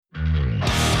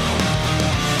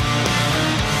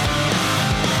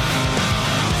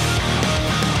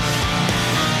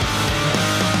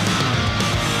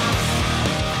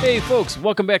Hey folks,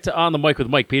 welcome back to On the Mic with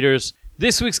Mike Peters.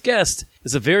 This week's guest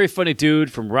is a very funny dude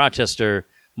from Rochester,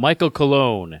 Michael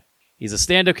Colon. He's a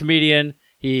stand-up comedian.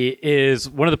 He is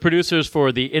one of the producers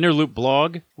for the Inner Loop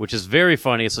blog, which is very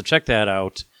funny, so check that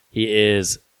out. He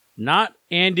is not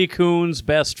Andy Coon's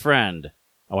best friend.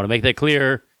 I want to make that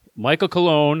clear. Michael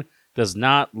Colon does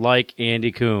not like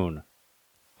Andy Coon.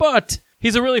 But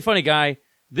he's a really funny guy.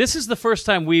 This is the first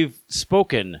time we've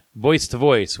spoken voice to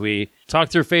voice. We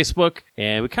talked through Facebook,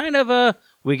 and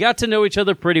we got to know each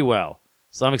other pretty well.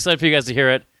 So I'm excited for you guys to hear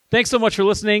it. Thanks so much for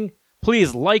listening.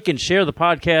 Please like and share the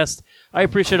podcast. I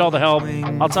appreciate all the help.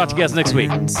 I'll talk to you guys next week.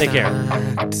 Take care.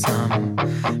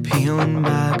 Peeling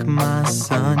back my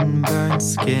sunburned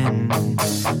skin.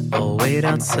 I'll wait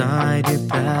outside your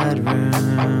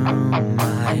bedroom.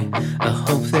 I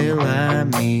hope they let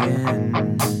me in.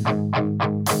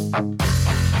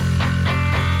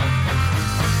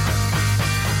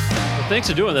 Thanks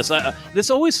for doing this. This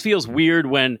always feels weird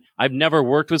when I've never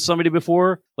worked with somebody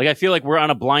before. Like, I feel like we're on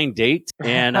a blind date,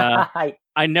 and I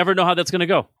never know how that's going to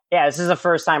go. Yeah, this is the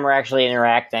first time we're actually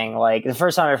interacting. Like, the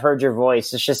first time I've heard your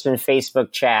voice, it's just been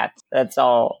Facebook chat. That's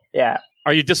all. Yeah.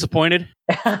 Are you disappointed?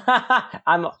 I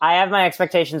have my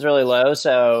expectations really low,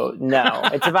 so no.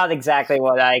 It's about exactly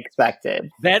what I expected.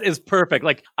 That is perfect.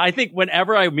 Like, I think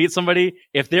whenever I meet somebody,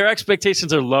 if their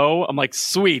expectations are low, I'm like,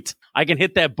 sweet, I can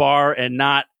hit that bar and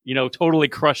not, totally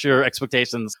crush your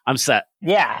expectations. I'm set.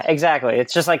 Yeah, exactly.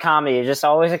 It's just like comedy. You just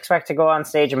always expect to go on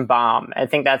stage and bomb. I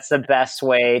think that's the best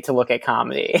way to look at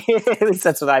comedy. At least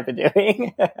that's what I've been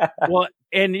doing. Well,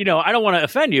 and I don't want to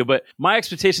offend you, but my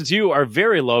expectations to you are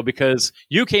very low because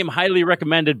you came highly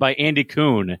recommended by Andy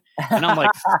Coon. And I'm like,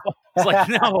 it's like,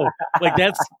 no, like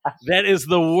that is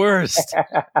the worst.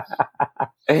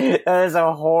 That is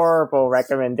a horrible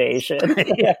recommation.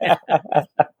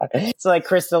 It's like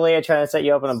Chris D'Elia trying to set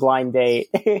you up on a blind date.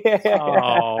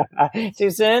 Oh. Too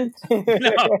soon?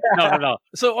 No.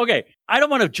 So, okay, I don't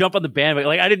want to jump on the bandwagon.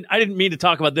 Like, I didn't mean to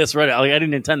talk about this right. Like, I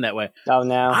didn't intend that way. Oh,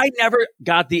 no. I never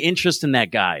got the interest in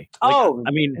that guy. Like, oh,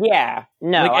 I mean, yeah.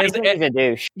 No, like, I think he's a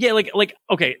douche. Yeah, like,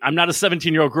 okay, I'm not a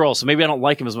 17-year-old girl, so maybe I don't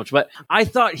like him as much, but I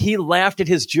thought he laughed at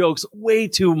his jokes way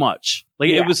too much. Like,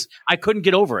 It was, I couldn't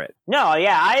get over it. No,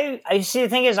 yeah, I see. The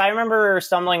thing is, I remember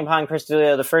stumbling upon Chris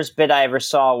D'Elia. The first bit I ever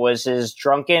saw was his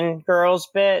drunken girls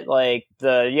bit. Like,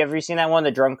 you ever seen that one, the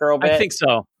drunk girl bit? I think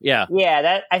so, yeah.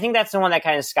 Yeah, I think that's the one that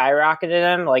kind of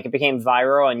skyrocketed him. Like, it became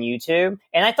viral on YouTube.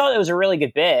 And I thought it was a really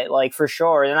good bit, like, for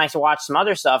sure. And then I watched some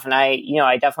other stuff, and I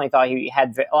definitely thought he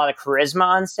had a lot of charisma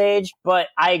on stage. But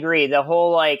I agree, the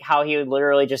whole, like, how he would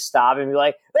literally just stop and be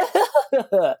like,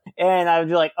 and I would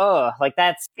be like, oh, like,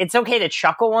 it's okay to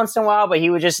chuckle once in a while, but he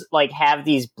would just, like, have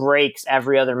these breaks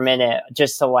every other minute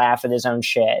just to laugh at his own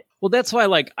shit. Well, that's why,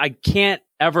 like, I can't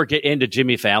ever get into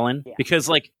Jimmy Fallon because,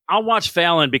 like, I'll watch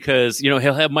Fallon because, he'll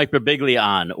have Mike Birbiglia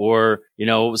on or,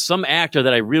 some actor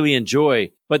that I really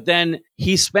enjoy. But then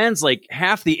he spends like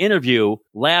half the interview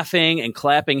laughing and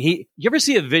clapping. You ever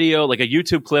see a video, like a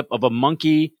YouTube clip of a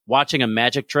monkey watching a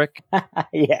magic trick?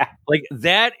 Yeah. Like,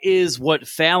 that is what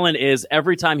Fallon is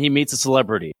every time he meets a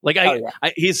celebrity. Like,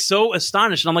 he's so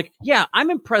astonished. And I'm like, yeah, I'm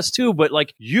impressed too, but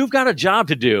like, you've got a job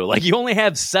to do. Like, you only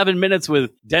have 7 minutes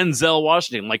with Denzel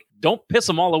Washington. Like, don't piss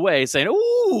them all away saying,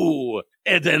 ooh,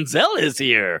 Denzel is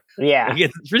here. Yeah. Like,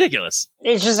 it's ridiculous.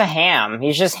 It's just a ham.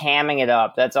 He's just hamming it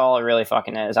up. That's all it really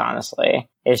fucking is, honestly.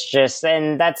 It's just,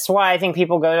 and that's why I think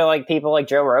people go to like people like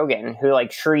Joe Rogan who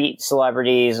like treat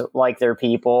celebrities like they're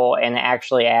people and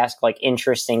actually ask like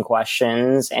interesting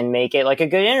questions and make it like a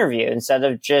good interview instead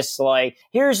of just like,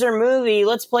 here's their movie,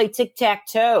 let's play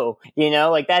tic-tac-toe.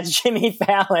 Like that's Jimmy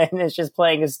Fallon is just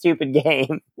playing a stupid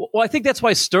game. Well, I think that's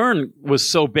why Stern was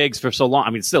so big for so long. I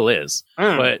mean, it still is,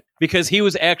 but because he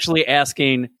was actually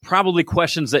asking probably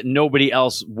questions that nobody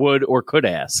else would or could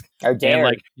ask. Or dare.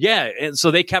 And and so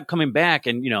they kept coming back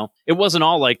and, it wasn't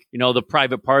all like, the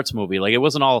Private Parts movie. Like, it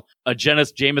wasn't all a Jenna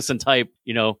Jameson type,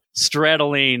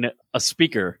 straddling a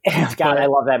speaker. God, I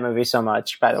love that movie so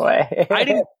much, by the way.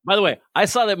 By the way, I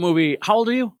saw that movie. How old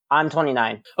are you? I'm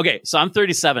 29. Okay, so I'm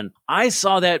 37. I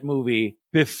saw that movie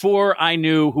before I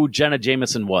knew who Jenna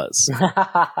Jameson was.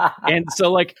 And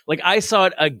so like I saw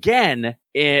it again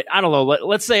I don't know,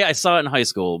 let's say I saw it in high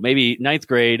school, maybe 9th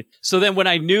grade. So then when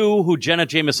I knew who Jenna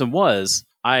Jameson was,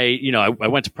 I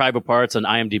went to Private Parts on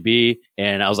IMDb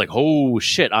and I was like, oh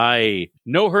shit, I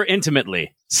know her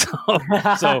intimately.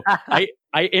 So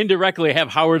I indirectly have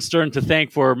Howard Stern to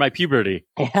thank for my puberty.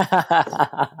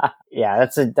 Yeah,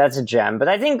 that's a gem. But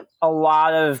I think a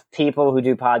lot of people who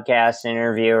do podcasts,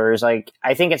 interviewers, like,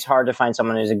 I think it's hard to find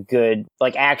someone who's a good,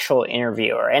 like, actual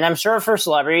interviewer. And I'm sure for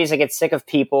celebrities, I get sick of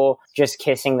people just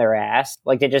kissing their ass.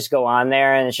 Like, they just go on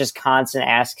there and it's just constant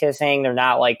ass kissing. They're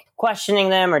not, like, questioning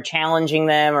them or challenging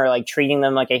them or, like, treating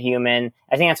them like a human.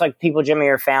 I think that's like people Jimmy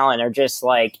or Fallon are just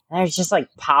like, there's just like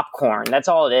popcorn. That's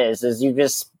all it is you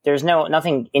just, there's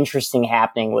nothing interesting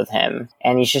happening with him,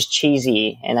 and he's just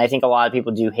cheesy. And I think a lot of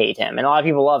people do hate him, and a lot of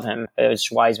people love him.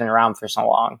 It's why he's been around for so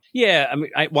long. Yeah, I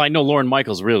mean, I know Lorne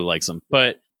Michaels really likes him,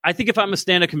 but I think if I'm a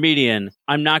stand-up comedian,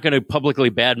 I'm not going to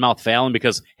publicly badmouth Fallon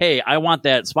because, hey, I want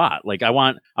that spot. Like, I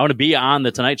want to be on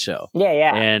the Tonight Show.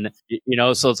 Yeah. And,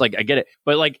 so it's like, I get it.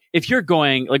 But, like, if you're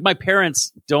going, like, my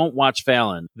parents don't watch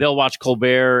Fallon. They'll watch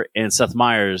Colbert and Seth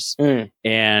Meyers.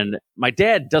 And my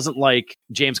dad doesn't like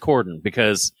James Corden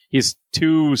because he's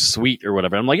too sweet or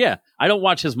whatever. I'm like, yeah, I don't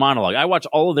watch his monologue. I watch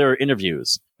all of their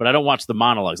interviews, but I don't watch the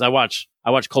monologues. I watch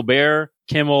Colbert,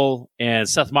 Kimmel, and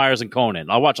Seth Meyers and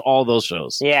Conan. I'll watch all those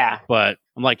shows. Yeah. But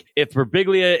I'm like, if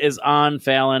Birbiglia is on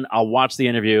Fallon, I'll watch the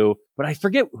interview. But I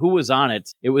forget who was on it.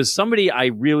 It was somebody I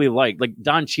really liked, like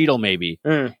Don Cheadle maybe.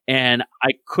 And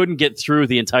I couldn't get through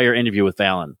the entire interview with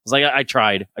Fallon. It's like, I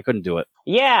tried. I couldn't do it.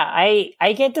 Yeah,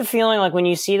 I get the feeling like when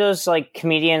you see those like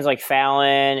comedians like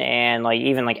Fallon and like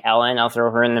even like Ellen, I'll throw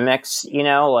her in the mix,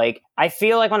 like I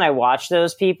feel like when I watch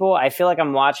those people, I feel like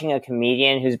I'm watching a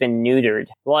comedian who's been neutered.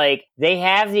 Like they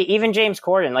have even James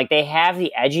Corden, like they have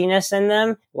the edginess in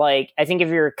them. Like I think if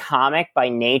you're a comic by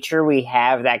nature, we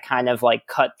have that kind of like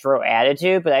cutthroat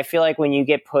attitude. But I feel like when you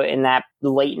get put in that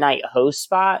late night host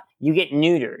spot, you get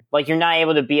neutered. Like you're not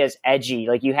able to be as edgy.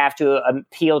 Like you have to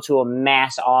appeal to a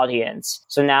mass audience.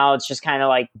 So now it's just kind of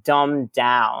like dumbed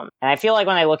down. And I feel like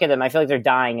when I look at them, I feel like they're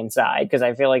dying inside because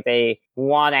I feel like they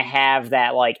want to have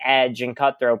that like edge and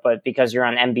cutthroat, but because you're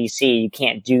on NBC, you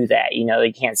can't do that.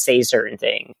 You can't say certain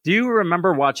things. Do you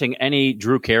remember watching any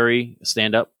Drew Carey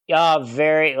stand up?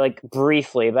 Very like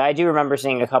briefly, but I do remember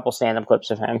seeing a couple stand-up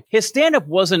clips of him. His stand-up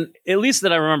wasn't, at least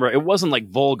that I remember, it wasn't like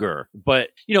vulgar, but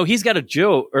he's got a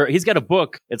joke, or he's got a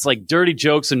book. It's like Dirty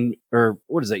Jokes or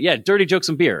what is it? Yeah, Dirty Jokes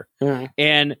and Beer. Mm-hmm.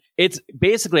 And it's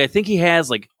basically, I think he has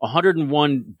like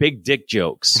 101 big dick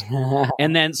jokes.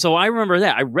 And then, so I remember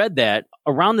that. I read that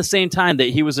around the same time that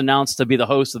he was announced to be the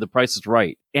host of The Price is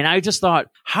Right. And I just thought,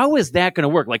 how is that going to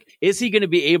work? Like, is he going to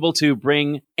be able to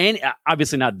bring any,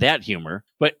 obviously not that humor,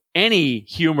 but any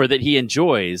humor that he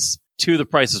enjoys to The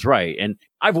Price is Right? And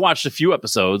I've watched a few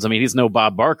episodes. I mean, he's no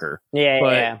Bob Barker.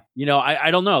 Yeah.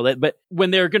 I don't know. But when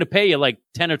they're going to pay you like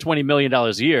 $10 or $20 million a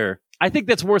year, I think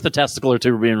that's worth a testicle or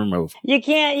two being removed. You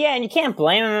can't, and you can't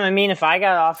blame him. I mean, if I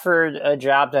got offered a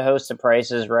job to host The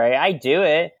Price is Right, I'd do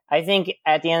it. I think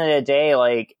at the end of the day,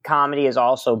 like, comedy is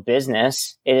also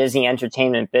business. It is the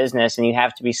entertainment business, and you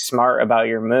have to be smart about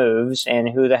your moves. And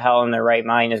who the hell in their right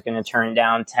mind is going to turn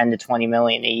down 10 to 20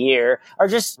 million a year? Or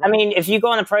just, I mean, if you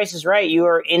go on The Price is Right, you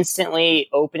are instantly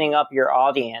opening up your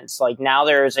audience. Like, now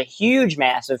there's a huge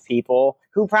mass of people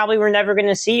who probably were never going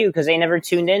to see you because they never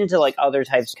tuned into like other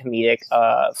types of comedic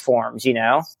forms,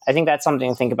 I think that's something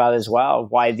to think about as well,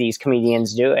 why these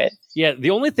comedians do it. Yeah,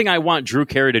 the only thing I want Drew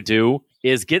Carey to do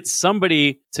is get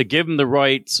somebody to give him the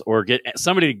rights, or get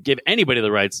somebody to give anybody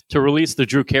the rights to release the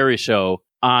Drew Carey show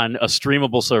on a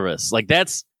streamable service. Like,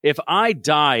 that's, if I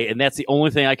die and that's the only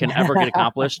thing I can ever get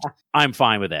accomplished, I'm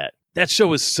fine with that. That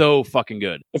show is so fucking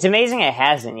good. It's amazing it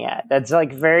hasn't yet. That's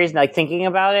like very, like, thinking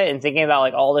about it and thinking about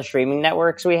like all the streaming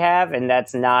networks we have, and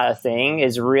that's not a thing,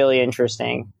 is really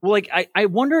interesting. Well, like, I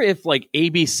wonder if like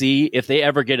ABC, if they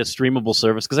ever get a streamable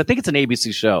service, because I think it's an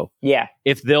ABC show. Yeah.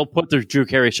 If they'll put their Drew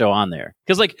Carey show on there.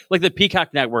 Because like the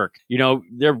Peacock Network,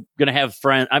 they're going to have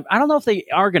Friends. I don't know if they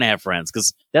are going to have Friends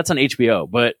because that's on HBO,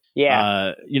 but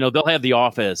yeah, they'll have The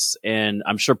Office, and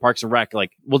I'm sure Parks and Rec.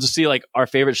 Like, we'll just see like our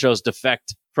favorite shows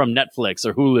defect from Netflix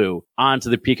or Hulu onto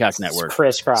the Peacock Network.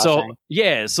 Crisscrossing.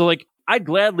 So like, I'd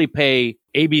gladly pay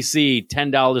ABC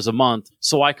 $10 a month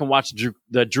so I can watch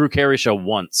the Drew Carey show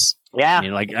once. Yeah. I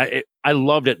mean, I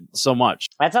loved it so much.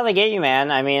 That's how they get you, man.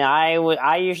 I mean,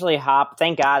 I usually hop.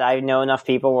 Thank God I know enough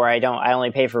people where I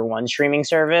only pay for one streaming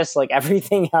service. Like,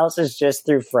 everything else is just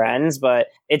through friends. But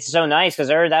it's so nice because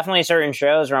there are definitely certain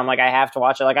shows where I'm like, I have to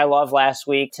watch it. Like, I love Last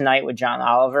Week Tonight with John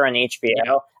Oliver on HBO.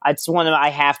 Yeah. It's one of I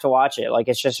have to watch it. Like,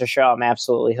 it's just a show I'm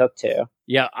absolutely hooked to.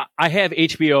 Yeah, I have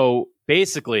HBO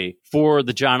basically for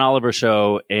the John Oliver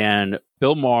show and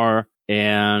Bill Maher.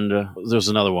 And there's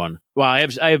another one. Well, I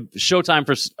have Showtime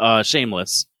for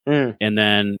Shameless. And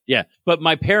then, yeah. But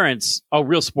my parents,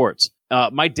 Real Sports.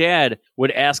 My dad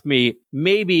would ask me,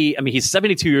 he's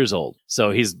 72 years old.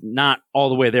 So he's not all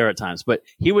the way there at times. But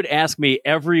he would ask me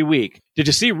every week, did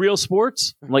you see Real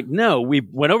Sports? I'm like, no, we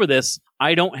went over this.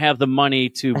 I don't have the money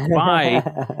to buy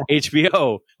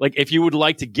HBO. Like, if you would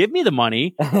like to give me the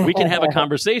money, we can have a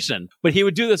conversation. But he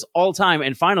would do this all the time.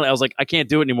 And finally, I was like, I can't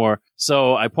do it anymore.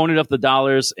 So I ponied up the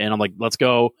dollars and I'm like, let's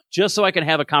go, just so I can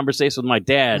have a conversation with my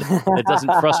dad that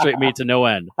doesn't frustrate me to no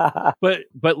end.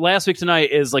 But Last Week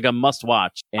Tonight is like a must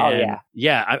watch. And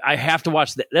I have to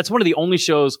watch that. That's one of the only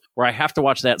shows where I have to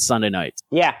watch that Sunday night.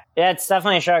 Yeah, it's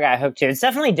definitely a show I got hooked to. It's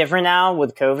definitely different now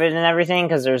with COVID and everything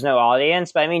because there's no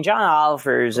audience. But I mean, John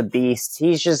Oliver is a beast.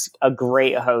 He's just a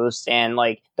great host. And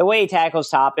like the way he tackles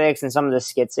topics and some of the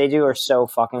skits they do are so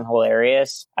fucking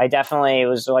hilarious. I definitely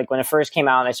was like, when it first came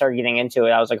out and I started getting into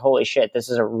it, I was like, holy shit, this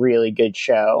is a really good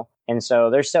show. And so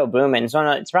they're so booming. So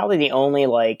it's probably the only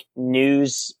like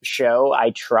news show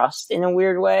I trust in a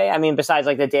weird way. I mean, besides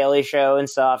like the Daily Show and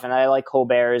stuff, and I like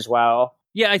Colbert as well.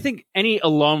 Yeah, I think any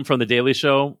alum from the Daily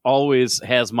Show always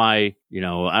has my, I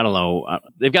don't know,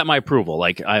 they've got my approval.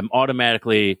 Like I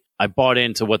bought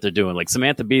into what they're doing. Like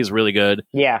Samantha Bee is really good.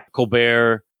 Yeah.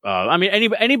 Colbert. I mean,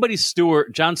 anybody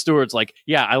Jon Stewart's like,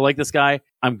 yeah, I like this guy.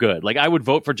 I'm good. Like I would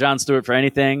vote for Jon Stewart for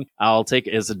anything. I'll take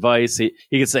his advice. He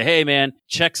could say, hey man,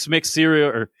 Chex Mix cereal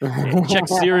or Chex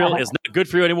cereal is not good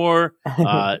for you anymore.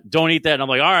 Don't eat that. And I'm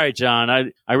like, all right, John,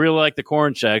 I really like the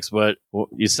corn Chex, but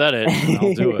you said it.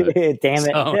 I'll do it. Damn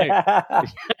it.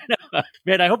 So,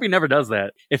 man, I hope he never does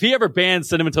that. If he ever bans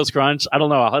Cinnamon Toast Crunch, I don't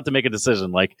know. I'll have to make a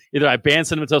decision. Like either I ban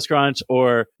Cinnamon Toast Crunch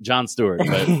or Jon Stewart.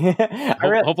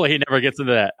 But hopefully he never gets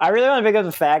into that. I really want to pick up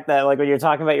the fact that like when you're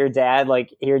talking about your dad,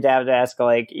 like your dad would ask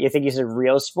like, you think you said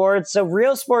real sports? So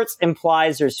real sports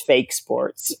implies there's fake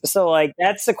sports. So like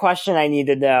that's the question I need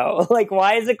to know. Like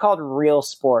why is it called real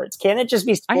sports? Can't it just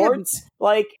be sports?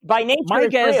 Like by nature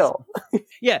it's real.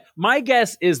 Yeah, my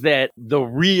guess is that the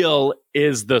real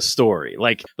is the story.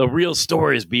 Like the real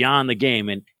story is beyond the game.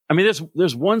 And I mean,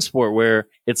 there's one sport where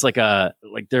it's like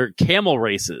they're camel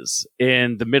races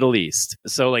in the Middle East.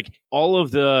 So like all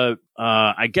of the,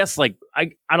 I guess like,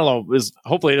 I don't know,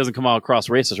 hopefully it doesn't come out across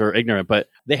racist or ignorant, but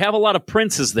they have a lot of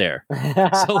princes there.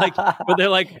 So like, but they're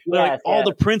like all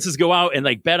the princes go out and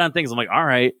like bet on things. I'm like, all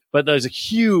right, but there's a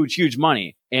huge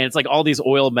money. And it's like all these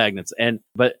oil magnets.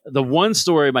 But the one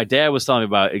story my dad was telling me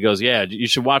about, it goes, yeah, you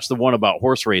should watch the one about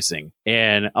horse racing.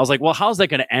 And I was like, well, how's that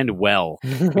going to end well?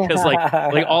 Because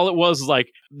like all it was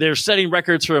like, they're setting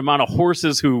records for the amount of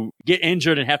horses who get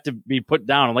injured and have to be put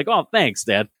down. I'm like, oh, thanks,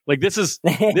 Dad. Like this is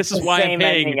why I'm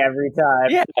paying every time.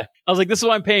 Yeah, I was like, this is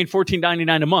why I'm paying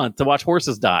 $14.99 a month to watch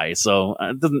horses die. So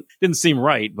it didn't seem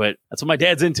right, but that's what my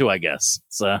dad's into, I guess.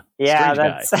 It's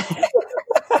that's.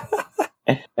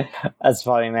 That's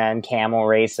funny, man. Camel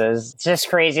races. It's just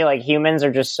crazy. Like humans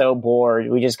are just so bored.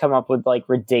 We just come up with like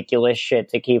ridiculous shit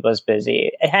to keep us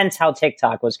busy. Hence how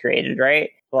TikTok was created, right?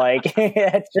 Like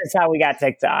that's just how we got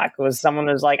TikTok. Was someone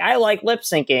who's like, I like lip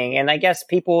syncing, and I guess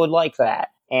people would like that.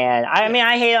 And I mean,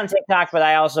 I hate on TikTok, but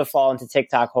I also fall into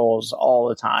TikTok holes all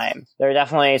the time. There are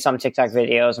definitely some TikTok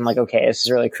videos. I'm like, okay, this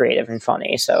is really creative and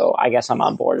funny. So I guess I'm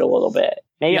on board a little bit.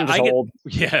 Maybe I'm just old.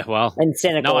 Yeah, well, and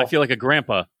cynical. No, I feel like a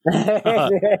grandpa.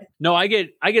 No, I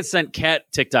get sent cat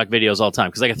TikTok videos all the time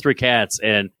because I got 3 cats,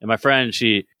 and my friend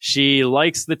she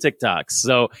likes the TikToks.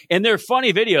 So, and they're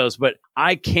funny videos, but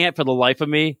I can't for the life of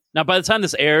me. Now, by the time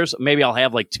this airs, maybe I'll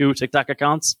have like 2 TikTok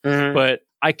accounts, but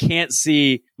I can't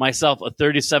see myself, a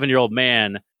 37-year-old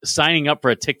man, signing up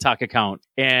for a TikTok account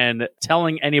and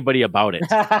telling anybody about it.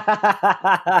 That's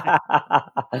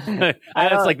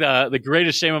like the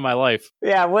greatest shame of my life.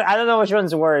 Yeah, I don't know which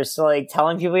one's worse. So like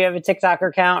telling people you have a TikTok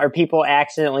account or people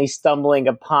accidentally stumbling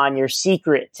upon your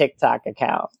secret TikTok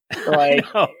account. Like,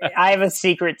 I have a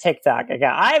secret TikTok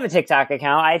account. I have a TikTok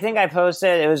account. I think I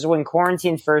posted, it was when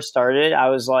quarantine first started. I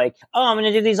was like, oh, I'm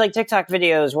going to do these like TikTok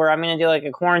videos where I'm going to do like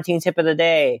a quarantine tip of the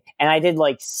day. And I did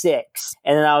like 6.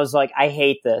 And then I was like, I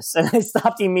hate this. And I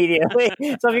stopped immediately.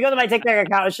 So if you go to my TikTok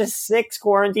account, it's just 6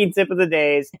 quarantine tip of the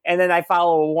days. And then I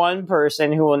follow one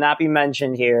person who will not be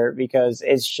mentioned here because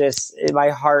it's just, my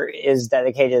heart is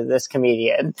dedicated to this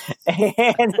comedian.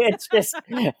 And it's just,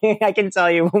 I can tell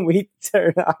you when we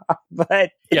turn off.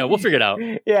 But yeah, we'll figure it out.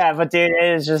 Yeah, but dude,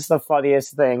 it is just the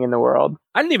funniest thing in the world.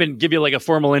 I didn't even give you like a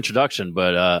formal introduction,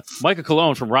 but Michael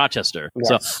Cologne from Rochester. Yes.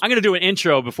 So I'm going to do an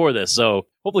intro before this, so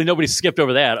hopefully nobody skipped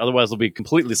over that. Otherwise, they'll be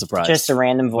completely surprised. Just a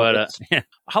random voice. But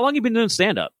how long have you been doing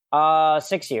stand-up?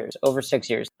 6 years, over 6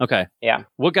 years. Okay. Yeah.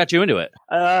 What got you into it?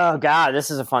 Oh God,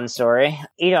 this is a fun story.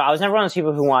 I was never one of those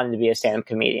people who wanted to be a stand-up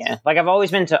comedian. Like, I've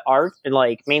always been to art and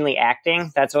like mainly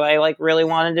acting. That's what I like really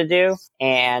wanted to do.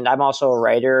 And I'm also a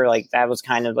writer. Like, that was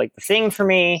kind of like the thing for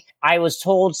me. I was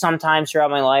told sometimes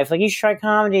throughout my life, like, you should try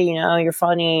comedy. You're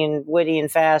funny and witty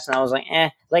and fast. And I was like, eh.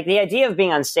 Like, the idea of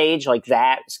being on stage like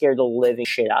that scared the living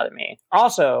shit out of me.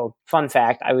 Also, fun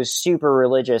fact, I was super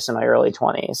religious in my early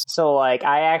 20s. So, like,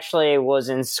 I actually was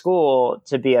in school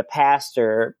to be a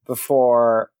pastor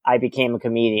before I became a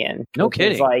comedian. No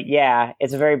kidding. Like, yeah,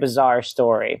 it's a very bizarre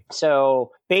story.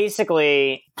 So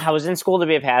basically, I was in school to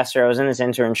be a pastor. I was in this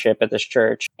internship at this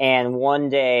church. And one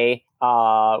day,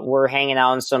 we're hanging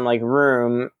out in some like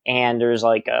room, and there's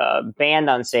like a band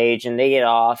on stage, and they get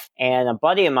off, and a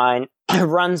buddy of mine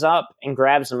runs up and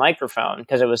grabs the microphone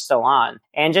because it was still on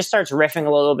and just starts riffing a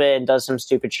little bit and does some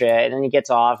stupid shit. And then he gets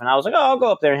off, and I was like, oh, I'll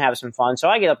go up there and have some fun. So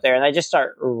I get up there and I just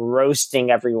start roasting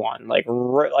everyone, like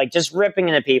just ripping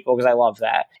into people because I love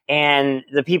that. And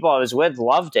the people I was with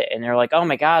loved it. And they're like, oh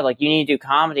my God, like, you need to do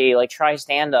comedy, like, try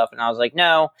stand up. And I was like,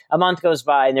 no. A month goes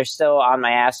by and they're still on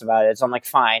my ass about it. So I'm like,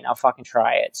 fine, I'll fucking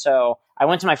try it. So I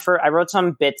went to I wrote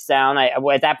some bits down.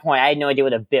 At that point, I had no idea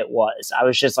what a bit was. I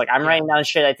was just like, I'm writing down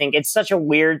shit. I think it's such a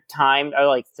weird time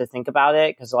to think about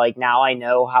it. Cause like now I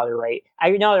know how to write. I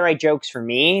know how to write jokes for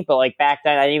me, but like back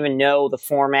then I didn't even know the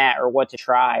format or what to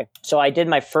try. So I did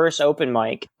my first open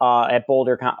mic, at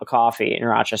Boulder Coffee in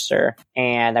Rochester.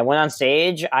 And I went on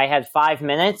stage. I had 5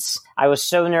 minutes. I was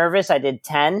so nervous. I did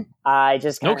 10. I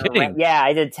just no kidding. Yeah,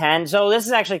 I did 10. So this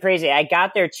is actually crazy. I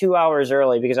got there 2 hours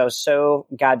early because I was so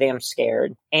goddamn scared.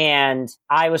 And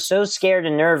I was so scared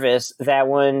and nervous that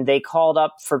when they called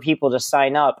up for people to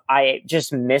sign up, I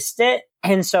just missed it.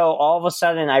 And so all of a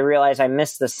sudden I realized I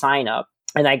missed the sign up.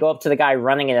 And I go up to the guy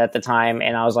running it at the time,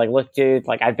 and I was like, look, dude,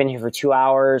 like, I've been here for 2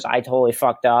 hours. I totally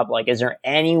fucked up. Like, is there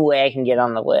any way I can get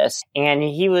on the list? And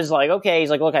he was like, okay. He's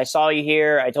like, look, I saw you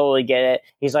here. I totally get it.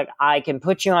 He's like, I can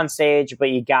put you on stage, but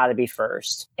you got to be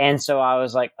first. And so I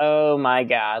was like, oh my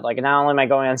God. Like, not only am I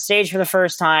going on stage for the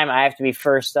first time, I have to be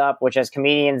first up, which as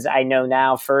comedians, I know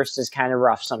now first is kind of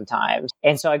rough sometimes.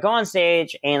 And so I go on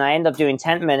stage and I end up doing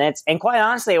 10 minutes. And quite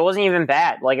honestly, it wasn't even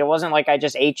bad. Like, it wasn't like I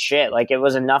just ate shit. Like, it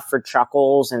was enough for chuckles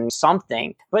and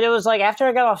something. But it was like, after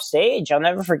I got off stage, I'll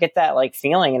never forget that like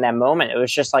feeling in that moment. It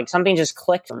was just like something just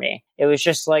clicked for me. It was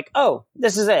just like, oh,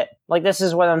 this is it. Like, this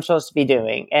is what I'm supposed to be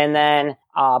doing. And then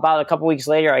about a couple weeks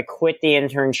later, I quit the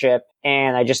internship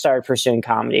and I just started pursuing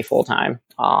comedy full time.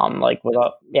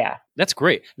 Yeah. That's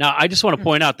great. Now, I just want to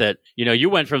point out that, you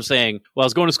went from saying, well, I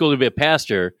was going to school to be a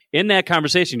pastor. In that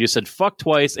conversation, you said fuck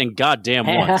twice and goddamn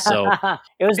once. So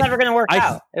it was never going to work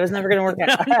out. It was never going to work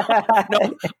out.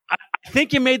 No, I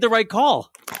think you made the right call.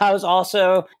 I was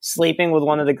also sleeping with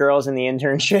one of the girls in the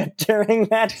internship during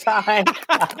that time.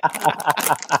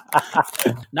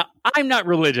 Now, I'm not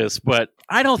religious, but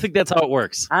I don't think that's how it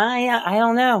works. I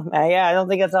don't know. I don't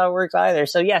think that's how it works either.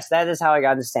 So yes, that is how I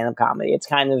got into stand-up comedy. It's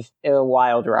kind of a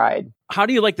wild ride. How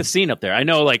do you like the scene up there? I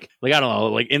know, like I don't know,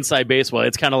 like Inside Baseball,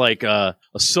 it's kind of like a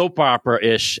soap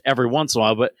opera-ish every once in a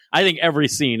while, but I think every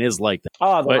scene is like that.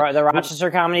 Oh, the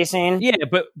Rochester comedy scene? Yeah,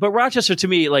 but Rochester, to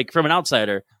me, like from an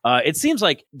outsider, it seems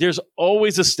like there's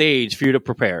always a stage for you to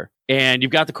prepare. And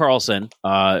you've got the Carlson,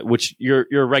 which you're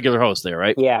a regular host there,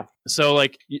 right? Yeah. So,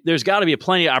 like, there's got to be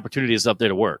plenty of opportunities up there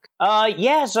to work.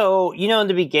 Yeah. So, in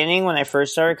the beginning, when I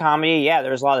first started comedy, yeah,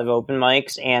 there was a lot of open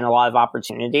mics and a lot of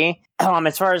opportunity.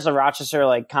 As far as the Rochester,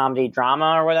 like, comedy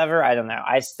drama or whatever, I don't know.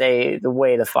 I stay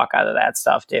way the fuck out of that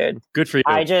stuff, dude. Good for you.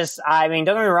 Don't get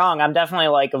me wrong. I'm definitely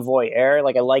like a voyeur.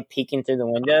 Like, I like peeking through the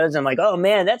windows. I'm like, oh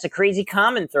man, that's a crazy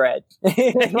comment thread.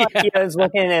 I was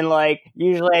looking and like,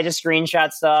 usually I just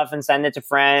screenshot stuff and send it to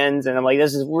friends. And I'm like,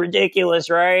 this is ridiculous,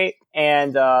 right?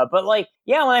 And, but like,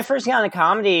 yeah, when I first got into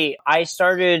comedy, I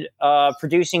started,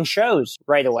 producing shows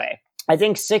right away. I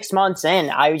think 6 months in,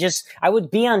 I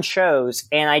would be on shows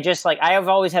and I have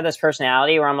always had this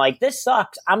personality where I'm like, this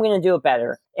sucks. I'm going to do it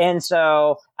better. And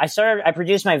so I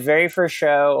produced my very first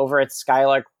show over at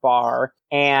Skylark Bar,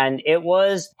 and it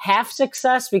was half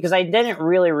success because I didn't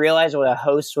really realize what a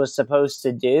host was supposed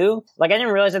to do. Like, I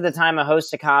didn't realize at the time a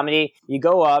host of comedy, you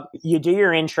go up, you do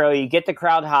your intro, you get the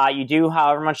crowd hot, you do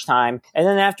however much time, and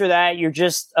then after that, you're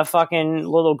just a fucking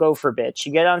little gopher bitch.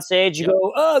 You get on stage, you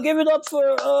go, oh, give it up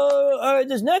for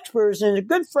this next person, a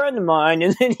good friend of mine,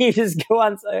 and then you just go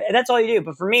on, and that's all you do.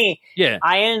 But for me, yeah,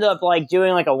 I ended up like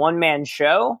doing like a one-man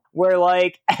show where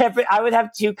like I would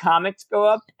have two comics go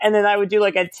up and then I would do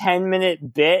like a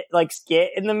 10-minute bit, like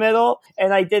skit in the middle.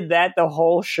 And I did that the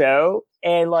whole show.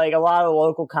 and like a lot of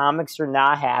local comics are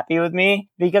not happy with me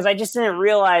because I just didn't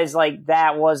realize like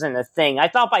that wasn't a thing. I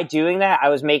thought by doing that I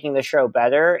was making the show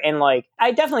better, and like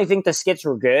I definitely think the skits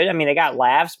were good. I mean, they got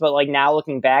laughs, but like now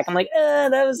looking back, I'm like,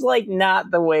 that was like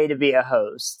not the way to be a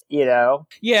host, you know?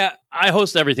 Yeah, I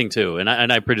host everything too, and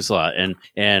I produce a lot,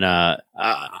 and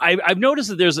I've noticed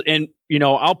that there's, and you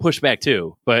know, I'll push back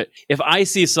too. But if I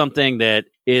see something that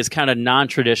is kind of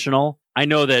non-traditional, I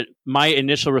know that my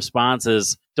initial response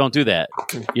is, don't do that.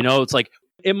 You know, it's like,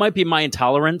 it might be my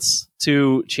intolerance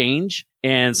to change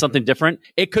and something different.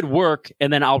 It could work,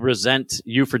 and then I'll resent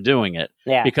you for doing it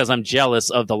because I'm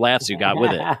jealous of the laughs you got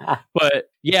with it.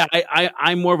 But yeah,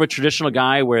 I'm more of a traditional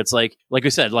guy where it's like we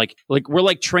said, like we're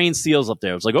like trained seals up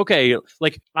there. It's like, okay,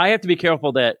 like I have to be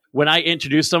careful that when I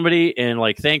introduce somebody and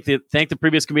like thank the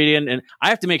previous comedian, and I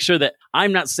have to make sure that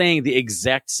I'm not saying the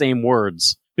exact same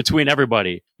words between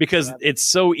everybody, because it's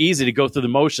so easy to go through the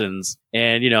motions,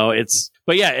 and you know,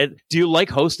 but yeah, do you like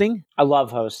hosting? I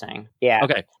love hosting. Yeah.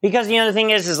 Okay. Because, you know, the thing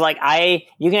is like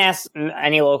you can ask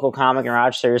any local comic in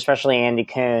Rochester, especially Andy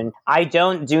Kuhn. I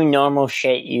don't do normal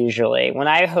shit usually. When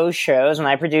I host shows, when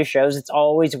I produce shows, it's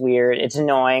always weird. It's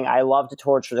annoying. I love to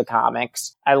torture the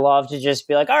comics. I love to just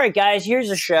be like, all right, guys,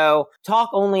 here's a show. Talk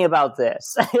only about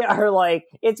this. Or like,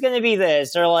 it's going to be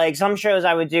this. Or like some shows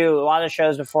I would do, a lot of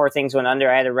shows before things went under.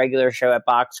 I had a regular show at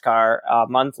Boxcar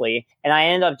monthly. And I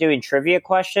ended up doing trivia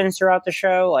questions throughout the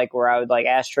show, like where I would like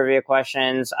ask trivia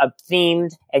questions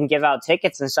themed and give out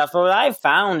tickets and stuff. But what I've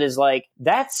found is like,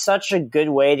 that's such a good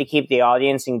way to keep the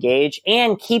audience engaged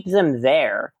and keep them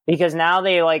there, because now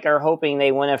they like are hoping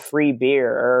they win a free beer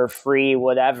or free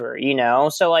whatever, you know?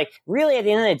 So like really at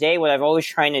the end of the day, what I've always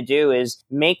trying to do is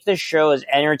make the show as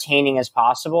entertaining as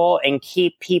possible and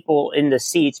keep people in the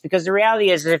seats, because the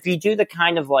reality is that if you do the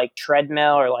kind of like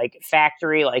treadmill or like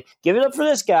factory, like give it up for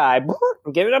this guy,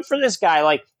 give it up for this guy,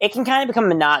 like it can kind of become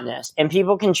monotonous and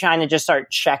people can kind of just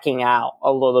start checking out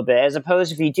a little bit, as opposed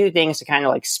to if you do things to kind of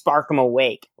like spark them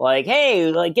awake, like,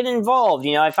 hey, like get involved.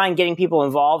 You know, I find getting people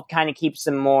involved kind of keeps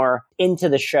them more into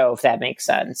the show, if that makes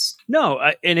sense. No,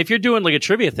 and if you're doing like a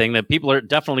trivia thing, that people are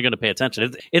definitely going to pay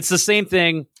attention. It's the same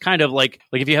thing, kind of like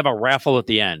if you have a raffle at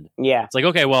the end. Yeah. It's like,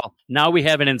 okay, well, now we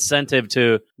have an incentive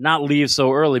to not leave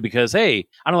so early because, hey,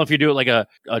 I don't know if you do it like a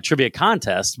trivia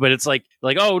contest, but it's like,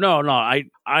 oh, no,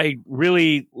 I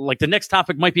really, like, the next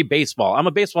topic might be baseball. I'm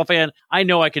a baseball fan. I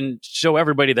know I can show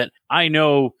everybody that I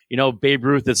know, you know, Babe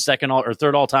Ruth is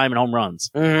third all time in home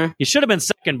runs. Mm-hmm. He should have been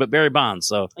second, but Barry Bonds.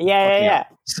 So yeah.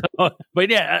 So, but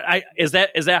yeah, is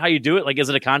that how you do it? Like, is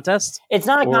it a contest? It's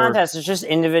not a contest. It's just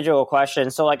individual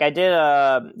questions. So like I did,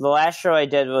 the last show I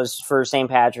did was for St.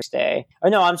 Patrick's Day. Oh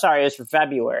no, I'm sorry. It was for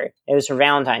February. It was for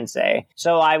Valentine's Day.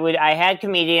 So I had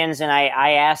comedians and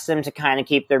I asked them to kind of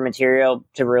keep their material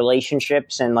to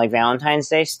relationships and like Valentine's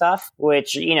Day stuff,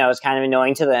 which, you know, is kind of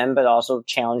annoying to them, but also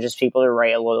challenges people to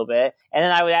write a little bit. And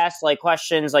then I would ask like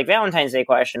questions, like Valentine's Day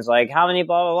questions, like how many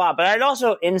blah, blah, blah. But I'd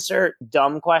also insert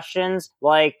dumb questions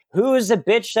like, who is the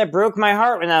bitch that broke my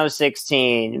heart when I was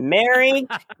 16? Mary?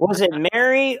 Was it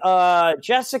Mary?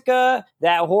 Jessica?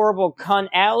 That horrible cunt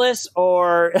Alice?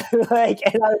 Or like,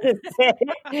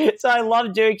 so I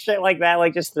love doing shit like that,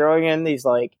 like just throwing in these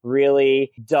like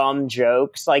really dumb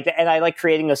jokes. Like, and I like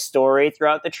creating a story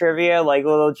throughout the trivia, like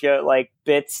little joke, like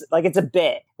bits, like it's a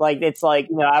bit. Like, it's like,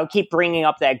 you know, I would keep bringing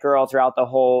up that girl throughout the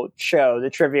whole show. The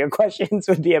trivia questions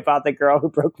would be about the girl who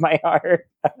broke my heart.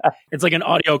 It's like an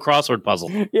audio crossword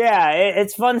puzzle. Yeah,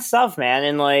 it's fun stuff, man.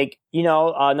 And like, you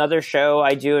know, another show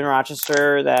I do in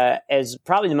Rochester that is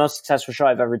probably the most successful show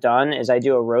I've ever done is I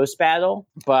do a roast battle,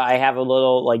 but I have a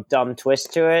little like dumb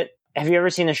twist to it. Have you ever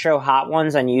seen the show Hot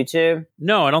Ones on YouTube?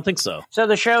 No, I don't think so. So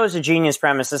the show is a genius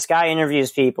premise. This guy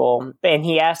interviews people, and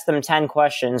he asks them 10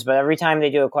 questions, but every time they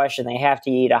do a question, they have to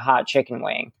eat a hot chicken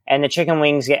wing. And the chicken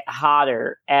wings get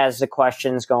hotter as the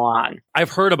questions go on.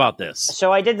 I've heard about this.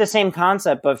 So I did the same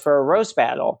concept, but for a roast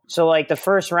battle. So like the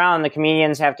first round, the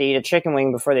comedians have to eat a chicken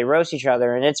wing before they roast each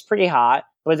other, and it's pretty hot.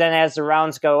 But then as the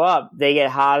rounds go up, they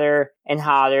get hotter and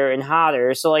hotter and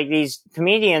hotter. So like these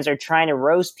comedians are trying to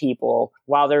roast people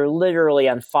while they're literally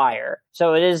on fire.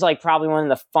 So it is like probably one of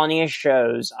the funniest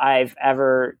shows I've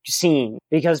ever seen,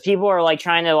 because people are like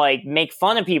trying to like make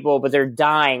fun of people, but they're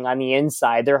dying on the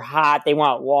inside. They're hot. They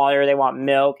want water. They want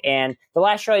milk. And the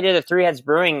last show I did at Three Heads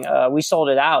Brewing, we sold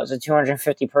it out. It was a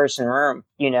 250 person room,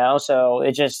 you know, so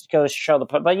it just goes to show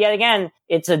but yet again,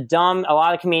 it's a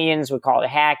lot of comedians would call it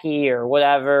hacky or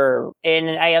whatever. And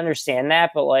I understand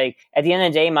that, but like at at the end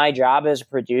of the day, my job as a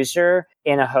producer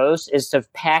and a host is to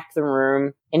pack the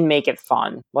room and make it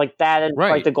fun. Like that is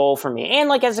like the goal for me. And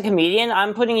like as a comedian,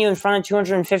 I'm putting you in front of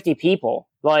 250 people.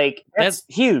 Like that's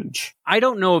huge. I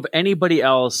don't know of anybody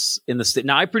else in the state.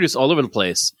 Now I produce all over the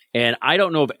place, and I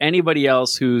don't know of anybody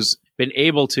else who's been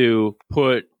able to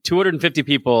put 250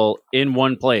 people in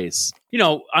one place, you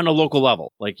know, on a local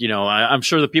level. Like, you know, I'm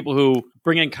sure the people who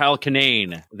bring in Kyle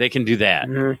Kinane, they can do that.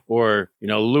 Mm-hmm. Or, you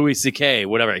know, Louis C.K.,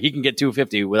 whatever. He can get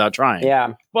 250 without trying.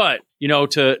 Yeah. But, you know,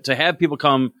 to have people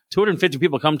come, 250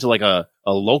 people come to like a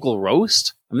local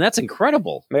roast, I mean, that's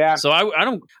incredible. Yeah. So I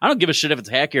don't give a shit if it's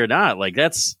hacky or not. Like,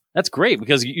 that's great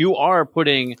because you are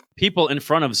putting people in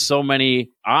front of so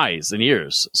many eyes and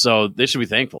ears. So they should be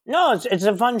thankful. No, it's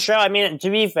a fun show. I mean,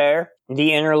 to be fair, the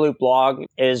Interloop blog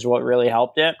is what really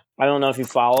helped it. I don't know if you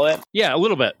follow it. Yeah, a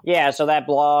little bit. Yeah, so that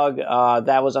blog,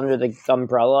 that was under the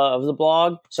umbrella of the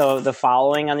blog. So the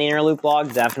following on the Interloop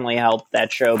blog definitely helped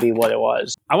that show be what it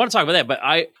was. I want to talk about that, but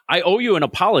I owe you an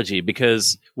apology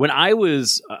because when I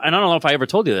was, and I don't know if I ever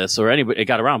told you this or anybody it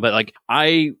got around, but like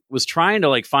I was trying to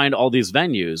like find all these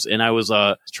venues and I was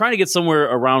trying to get somewhere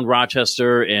around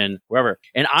Rochester and wherever.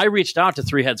 And I reached out to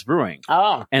Three Heads Brewing.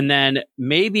 Oh. And then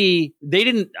maybe they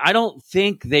didn't, I don't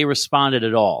think they responded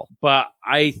at all, but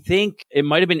I think it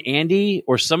might have been Andy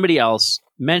or somebody else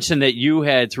mentioned that you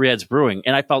had Three Heads Brewing,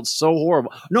 and I felt so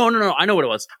horrible. No, I know what it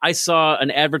was. I saw an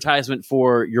advertisement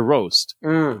for your roast,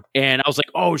 and I was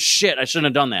like, oh, shit, I shouldn't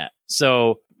have done that.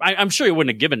 So I'm sure you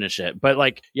wouldn't have given a shit, but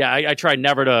like, yeah, I tried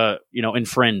never to, you know,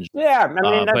 infringe. Yeah, I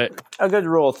mean, that's a good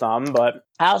rule of thumb, but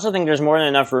I also think there's more than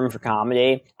enough room for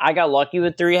comedy. I got lucky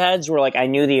with Three Heads where like I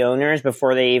knew the owners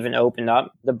before they even opened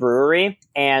up the brewery,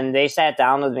 and they sat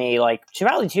down with me like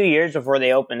probably 2 years before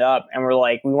they opened up and were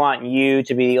like, we want you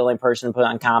to be the only person to put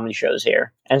on comedy shows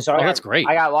here. And so that's great.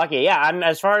 I got lucky. Yeah,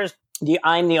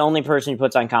 I'm the only person who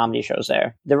puts on comedy shows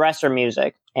there. The rest are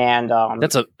music. And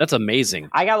that's amazing.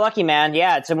 I got lucky, man.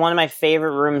 Yeah, it's in one of my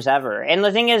favorite rooms ever. And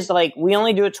the thing is, like, we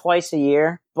only do it twice a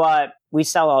year, but we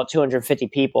sell out 250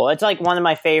 people. It's like one of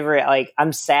my favorite, like,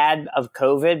 I'm sad of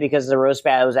COVID because the roast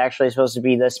battle was actually supposed to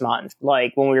be this month,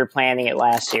 like when we were planning it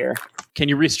last year. Can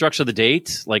you restructure the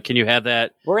date? Like, can you have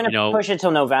that? We're going to push it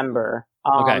till November.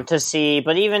 To see,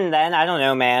 but even then, I don't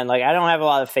know, man. Like, I don't have a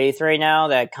lot of faith right now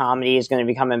that comedy is going to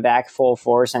be coming back full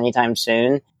force anytime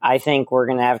soon. I think we're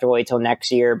going to have to wait till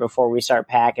next year before we start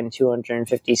packing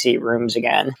 250 seat rooms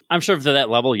again. I'm sure to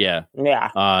that level, yeah. Yeah.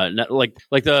 Like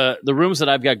the rooms that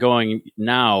I've got going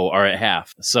now are at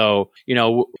half. So, you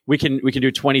know, we can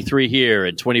do 23 here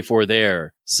and 24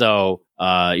 there. So,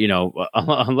 you know,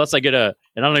 unless I get and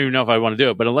I don't even know if I want to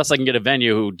do it, but unless I can get a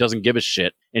venue who doesn't give a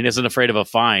shit and isn't afraid of a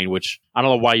fine, which I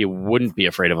don't know why you wouldn't be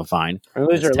afraid of a fine. Or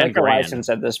lose your liquor license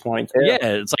at this point, too. Yeah,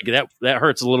 it's like that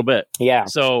hurts a little bit. Yeah.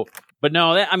 So, but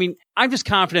no, I mean, I'm just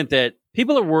confident that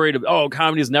people are worried,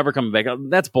 comedy's never coming back.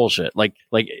 That's bullshit. Like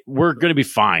we're going to be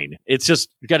fine. It's just,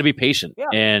 you got to be patient. Yeah.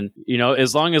 And, you know,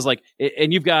 as long as like,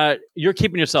 and you're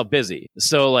keeping yourself busy.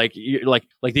 So like the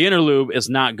Interlube is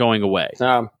not going away.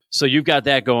 So you've got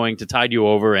that going to tide you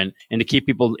over and to keep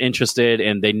people interested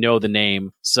and they know the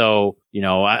name. So, you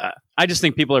know, I just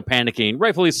think people are panicking,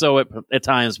 rightfully so at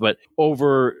times, but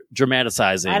over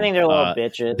dramatizing. I think they're little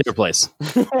bitches. Their place.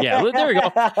 Yeah, there we go.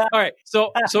 All right.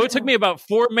 So it took me about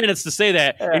 4 minutes to say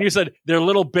that, and you said they're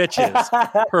little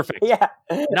bitches. Perfect. Yeah.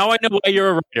 Now I know why you're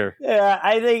a writer. Yeah,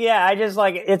 I think, I just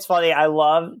like, it's funny. I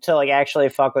love to like actually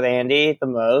fuck with Andy the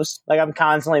most. Like, I'm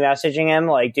constantly messaging him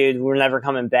like, dude, we're never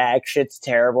coming back. Shit's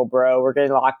terrible, bro. We're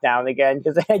getting locked down again.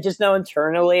 Because I just know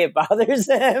internally it bothers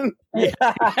him.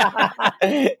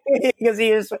 Because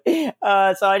he is,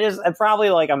 I'm probably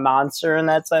like a monster in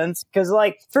that sense. Because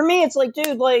like, for me, it's like,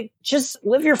 dude, like, just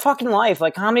live your fucking life.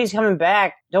 Like, comedy's coming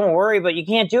back. Don't worry, but you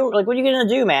can't do it. Like, what are you going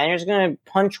to do, man? You're just going to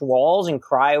punch walls and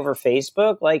cry over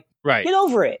Facebook? Like, right. Get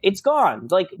over it. It's gone.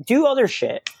 Like, do other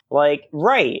shit. Like,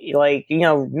 write. Like, you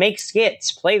know, make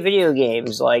skits, play video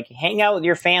games, like, hang out with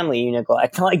your family you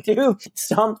neglect. Like, do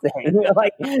something.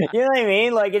 Like, you know what I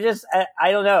mean? Like, it just,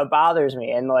 I don't know. It bothers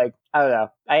me. And, like, I don't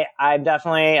know. I've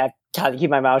got to keep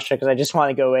my mouth shut because I just want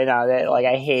to go in on it. Like,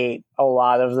 I hate a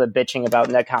lot of the bitching about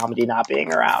net comedy not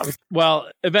being around. Well,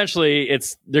 eventually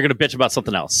they're going to bitch about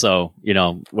something else. So, you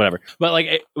know, whatever. But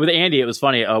like with Andy, it was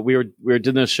funny. We were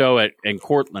doing this show in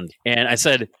Cortland, and I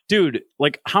said, dude,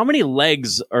 like, how many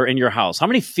legs are in your house? How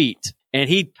many feet? And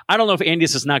I don't know if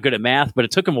Andy's just not good at math, but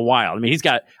it took him a while. I mean,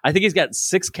 I think he's got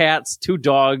 6 cats, 2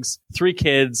 dogs, 3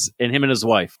 kids, and him and his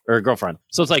wife or girlfriend.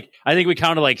 So it's like, I think we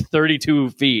counted like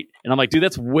 32 feet. And I'm like, dude,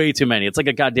 that's way too many. It's like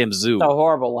a goddamn zoo. It's a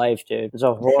horrible life, dude. It's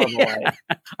a horrible life.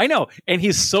 I know. And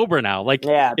he's sober now. Like,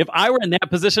 if I were in that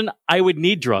position, I would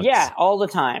need drugs. Yeah, all the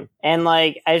time. And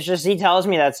like, it's just, he tells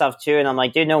me that stuff too. And I'm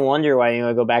like, dude, no wonder why you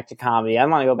want to go back to comedy. I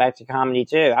want to go back to comedy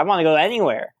too. I want to go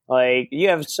anywhere. Like, you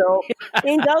have so,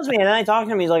 he tells me, and then I talk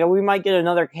to him, he's like, we might get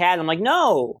another cat. I'm like,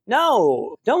 no,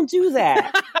 don't do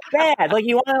that. Bad. Like,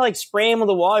 you want to like spray him with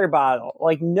a water bottle.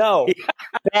 Like, no.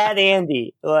 Bad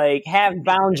Andy. Like, have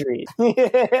boundaries.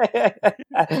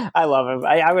 I love him.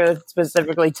 I would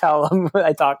specifically tell him,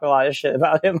 I talk a lot of shit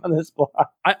about him on this blog.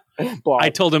 I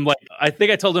told him, I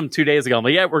think I told him 2 days ago, I'm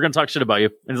like, yeah, we're going to talk shit about you.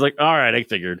 And he's like, all right, I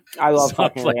figured. I love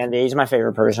fucking Andy. He's my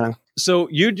favorite person. So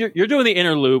you're doing the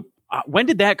Inner Loop. When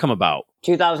did that come about?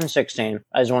 2016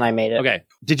 is when I made it. Okay.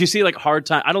 Did you see like Hard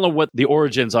Time? I don't know what the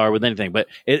origins are with anything, but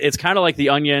it's kind of like The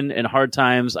Onion and Hard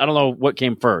Times. I don't know what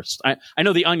came first. I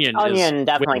know The Onion. Onion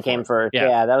definitely came first.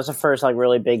 Yeah, that was the first like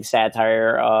really big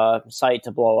satire site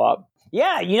to blow up.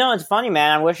 Yeah, you know, it's funny,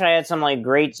 man. I wish I had some like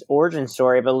great origin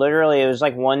story, but literally it was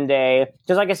like one day,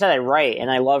 because like I said, I write and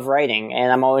I love writing,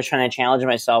 and I'm always trying to challenge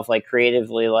myself like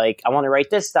creatively, like I want to write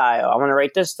this style, I want to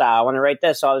write this style, I want to write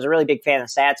this. So I was a really big fan of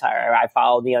satire. I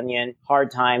followed The Onion,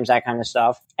 Hard Times, that kind of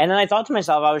stuff. And then I thought to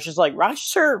myself, I was just like,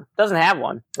 Rochester doesn't have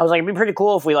one. I was like, it'd be pretty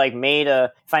cool if we like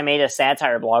if I made a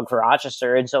satire blog for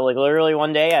Rochester. And so like literally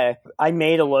one day I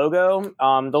made a logo.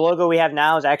 The logo we have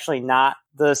now is actually not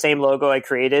the same logo I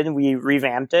created. We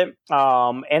revamped it.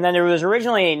 And then it was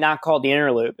originally not called the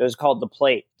Inner Loop. It was called The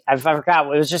Plate. I forgot.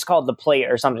 It was just called The Plate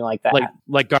or something like that.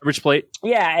 Like Garbage Plate?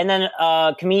 Yeah. And then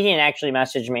a comedian actually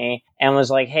messaged me and was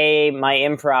like, hey, my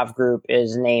improv group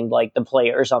is named like The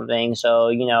Plate or something. So,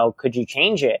 you know, could you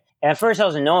change it? And at first I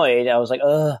was annoyed. I was like,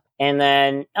 ugh. And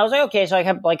then I was like, okay. So I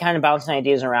kept like kind of bouncing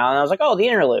ideas around. And I was like, oh, the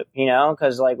Inner Loop, you know,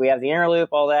 because like we have the Inner Loop,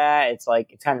 all that. It's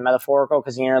like, it's kind of metaphorical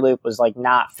because the Inner Loop was like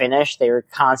not finished. They were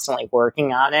constantly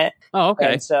working on it. Oh,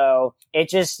 okay. And so it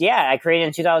just, I created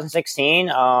in 2016.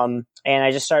 And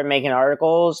I just started making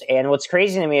articles. And what's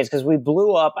crazy to me is because we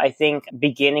blew up, I think,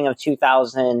 beginning of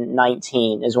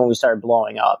 2019 is when we started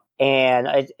blowing up. And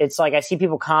it's like I see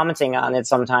people commenting on it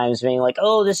sometimes being like,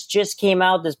 oh, this just came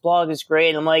out. This blog is great.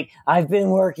 And I'm like, I've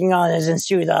been working on it since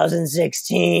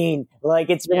 2016. Like,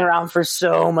 it's been around for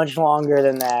so much longer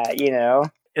than that, you know?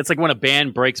 It's like when a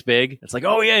band breaks big. It's like,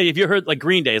 oh yeah, if you heard like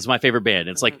Green Day is my favorite band.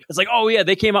 It's like, oh yeah,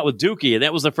 they came out with Dookie and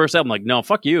that was their first album. Like, no,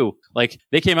 fuck you. Like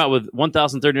they came out with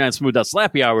 1039 Smooth Out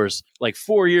Slappy Hours like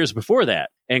 4 years before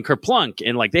that. And Kerplunk,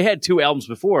 and like they had 2 albums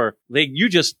before. They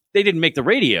didn't make the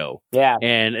radio. Yeah.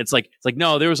 And it's like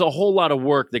no, there was a whole lot of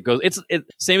work that goes. It's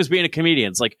same as being a comedian.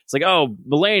 It's like oh,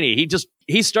 Mulaney,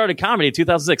 he started comedy in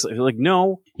 2006. Like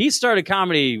no, he started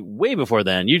comedy way before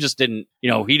then. You just didn't,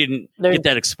 he didn't get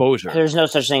that exposure. There's no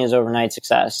such thing as overnight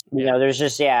success. You know, there's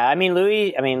just I mean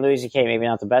Louis C.K. maybe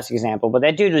not the best example, but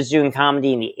that dude was doing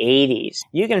comedy in the 80s.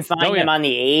 You can find him on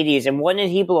the 80s, and when did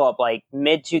he blow up? Like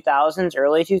mid 2000s,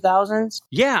 early 2000s?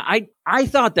 Yeah, I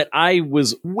thought that I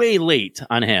was way late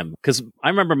on him because I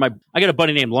remember I got a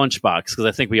buddy named Lunchbox because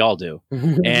I think we all do.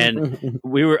 And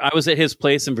I was at his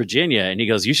place in Virginia and he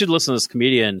goes, you should listen to this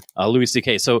comedian, Louis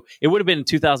C.K. So it would have been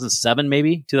 2007,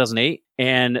 maybe 2008.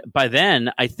 And by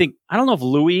then, I don't know if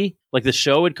Louis, like the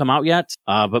show had come out yet,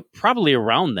 but probably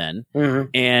around then. Mm-hmm.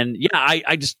 And yeah,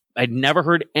 I'd never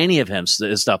heard any of his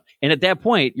stuff. And at that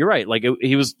point, you're right. Like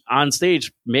he was on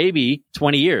stage maybe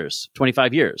 20 years,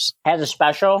 25 years. Had the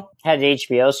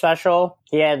HBO special.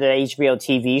 He had the HBO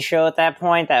TV show at that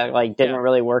point that like didn't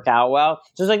really work out well.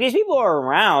 So it's like these people are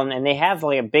around and they have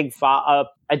like a big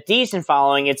a decent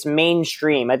following. It's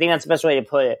mainstream. I think that's the best way to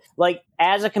put it. Like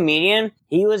as a comedian,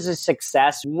 he was a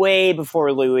success way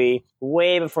before Louis,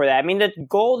 way before that. I mean,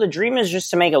 the dream is just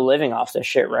to make a living off this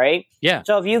shit, right? Yeah.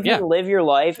 So if you can live your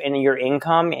life and your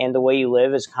income and the way you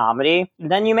live is comedy,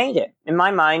 then you made it. In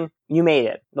my mind, you made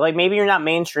it. Like maybe you're not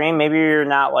mainstream, maybe you're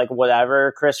not like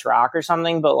whatever, Chris Rock or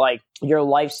something, but like your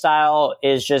lifestyle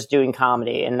is just doing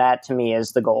comedy. And that to me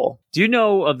is the goal. Do you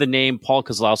know of the name Paul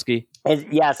Kozlowski?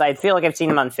 Yes, I feel like I've seen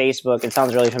him on Facebook. It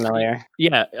sounds really familiar.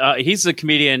 Yeah, he's a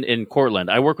comedian in Cortland.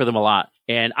 I work with him a lot.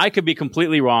 And I could be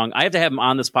completely wrong. I have to have him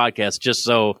on this podcast just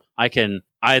so I can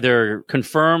either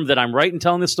confirm that I'm right in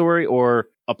telling the story or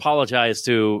apologize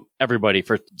to everybody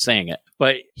for saying it.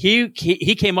 But he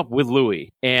came up with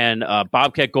Louis and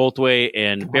Bobcat Goldthwait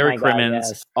and Barry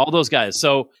Crimmins, all those guys.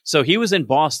 So he was in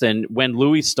Boston when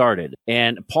Louis started.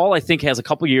 And Paul, I think, has a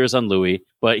couple years on Louis.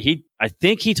 But I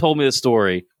think he told me the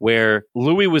story where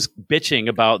Louis was bitching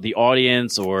about the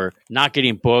audience or not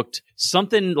getting booked,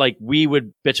 something like we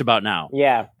would bitch about now.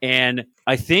 Yeah. And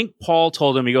I think Paul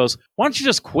told him, he goes, why don't you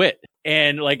just quit?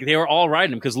 And like they were all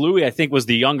riding him because Louis, I think, was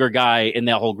the younger guy in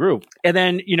that whole group. And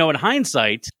then, in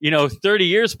hindsight, 30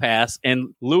 years pass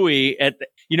and Louis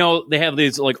they have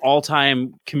these like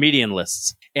all-time comedian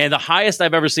lists. And the highest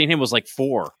I've ever seen him was like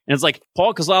 4. And it's like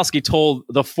Paul Kozlowski told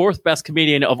the 4th best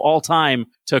comedian of all time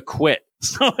to quit.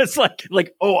 So it's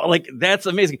like, that's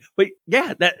amazing. But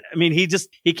yeah,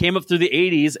 he came up through the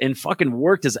 80s and fucking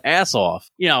worked his ass off,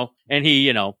 and he,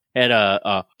 had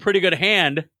a pretty good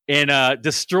hand in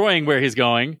destroying where he's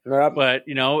going. Yep. But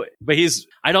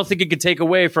I don't think it could take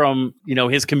away from,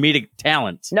 his comedic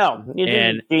talent. No,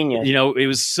 you're genius. It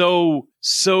was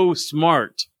so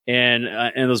smart. And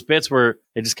those bits were,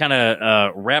 they just kind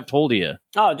of wrapped hold of you.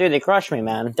 Oh, dude, they crushed me,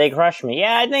 man. They crushed me.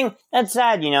 Yeah, I think that's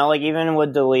sad, like even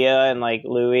with D'Elia and like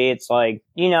Louis, it's like,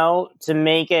 to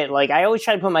make it like, I always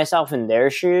try to put myself in their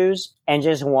shoes and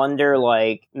just wonder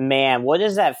like, man, what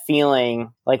is that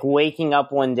feeling like waking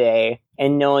up one day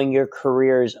and knowing your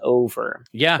career is over?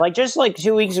 Yeah. Like just like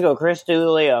 2 weeks ago, Chris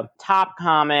D'Elia, top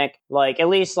comic, like at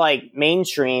least like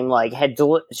mainstream, like had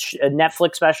a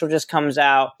Netflix special just comes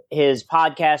out. His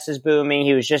podcast is booming.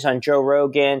 He was just on Joe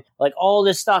Rogan. Like all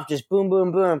this stuff, just boom,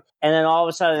 boom, boom. And then all of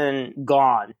a sudden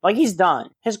gone. Like he's done.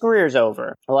 His career's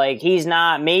over. Like he's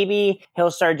not, maybe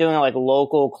he'll start doing like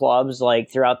local clubs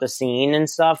like throughout the scene and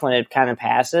stuff when it kind of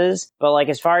passes. But like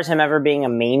as far as him ever being a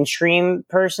mainstream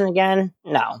person again,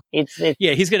 no. It's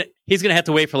yeah, he's gonna have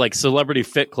to wait for like Celebrity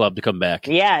Fit Club to come back.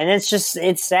 Yeah, and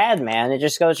it's sad, man. It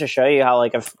just goes to show you how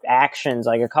like actions,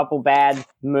 like a couple bad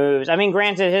moves. I mean,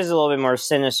 granted, his is a little bit more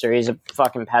sinister. He's a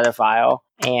fucking pedophile,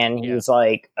 and he's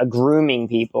like a grooming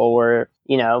people where,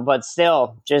 but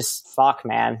still, just fuck,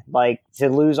 man. Like to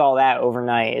lose all that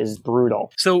overnight is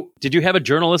brutal. So did you have a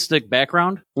journalistic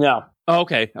background? No. Oh,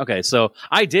 okay. So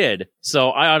I did. So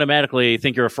I automatically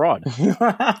think you're a fraud.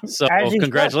 So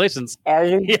congratulations.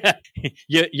 Yeah,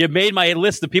 you made my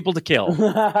list of people to kill.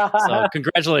 So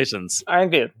congratulations.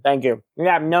 Thank you.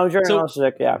 Yeah, no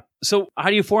journalistic. So how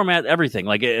do you format everything?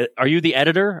 Like, are you the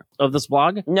editor of this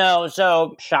blog? No.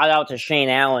 So shout out to Shane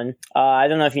Allen. I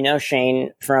don't know if you know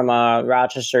Shane from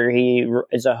Rochester. He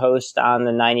is a host on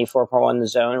the 94.1 The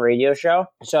Zone radio show.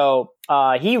 So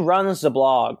he runs the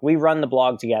blog. We run the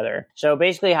blog together. So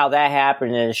basically how that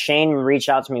happened is Shane reached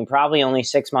out to me probably only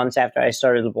 6 months after I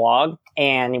started the blog.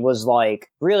 And he was like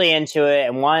really into it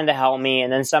and wanted to help me.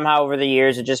 And then somehow over the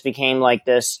years, it just became like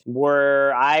this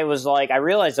where I was like, I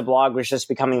realized the blog was just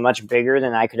becoming much bigger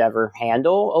than I could ever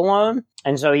handle alone.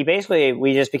 And so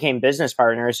we just became business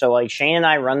partners. So like Shane and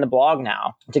I run the blog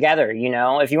now together,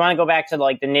 if you want to go back to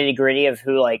like the nitty gritty of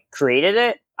who like created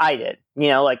it, I did.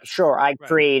 Sure, I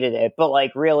created it, but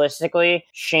like realistically,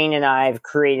 Shane and I have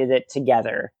created it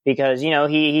together because,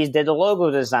 he did the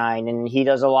logo design and he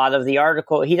does a lot of the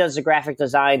article. He does the graphic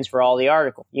designs for all the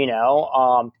articles,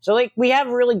 so like we have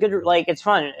really good, like, it's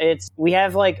fun. We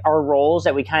have like our roles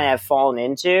that we kind of have fallen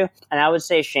into. And I would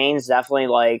say Shane's definitely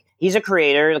like, he's a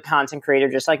creator, a content creator,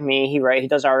 just like me. He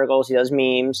does articles, he does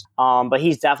memes. But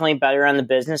he's definitely better on the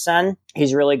business end.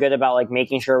 He's really good about like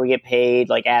making sure we get paid,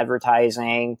 like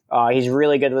advertising. He's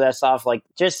really good with that stuff, like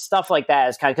just stuff like that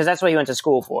is kind of because that's what he went to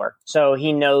school for. So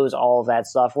he knows all of that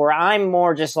stuff. Where I'm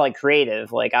more just like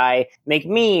creative, like I make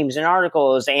memes and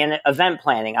articles and event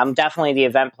planning. I'm definitely the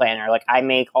event planner. Like I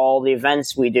make all the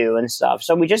events we do and stuff.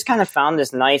 So we just kind of found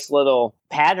this nice little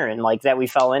pattern like that we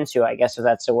fell into, I guess, if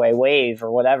that's the way, wave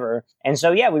or whatever. And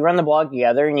so yeah, we run the blog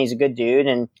together and he's a good dude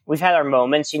and we've had our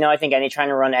moments. I think trying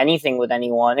to run anything with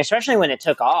anyone, especially when it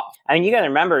took off. I mean, you got to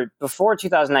remember before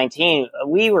 2019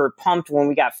 we were pumped when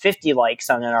we got 50 likes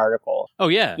on an article. Oh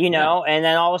yeah. And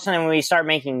then all of a sudden when we start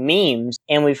making memes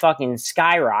and we fucking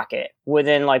skyrocket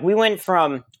within like, we went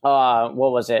from what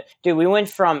was it? Dude, we went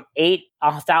from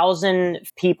 1,000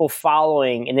 people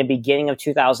following in the beginning of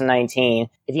 2019.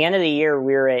 At the end of the year,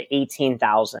 we were at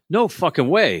 18,000. No fucking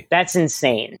way. That's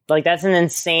insane. Like, that's an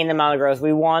insane amount of growth.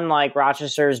 We won, like,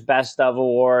 Rochester's Best of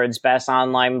Awards, Best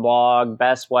Online Blog,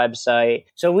 Best Website.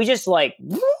 So we just, like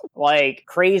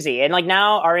crazy. And, like,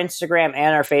 now our Instagram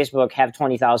and our Facebook have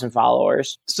 20,000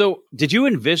 followers. So did you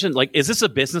envision, like, is this a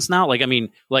business now? Like, I mean,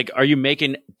 like, are you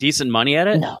making decent money at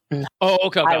it? No. Oh,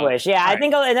 okay. I wish. Yeah, I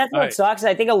think, and that's what sucks.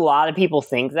 I think a lot of people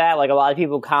think that, like a lot of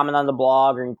people comment on the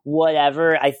blog or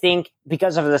whatever. I think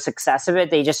because of the success of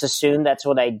it, they just assume that's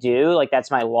what I do. Like that's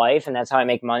my life and that's how I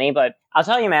make money. But I'll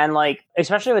tell you, man, like,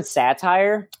 especially with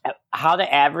satire, how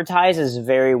to advertise is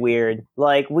very weird.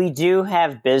 Like, we do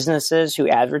have businesses who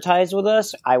advertise with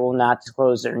us. I will not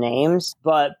disclose their names,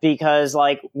 but because,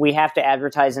 like, we have to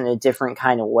advertise in a different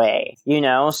kind of way,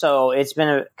 So it's been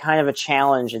a kind of a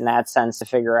challenge in that sense to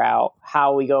figure out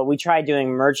how we go. We try doing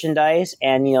merchandise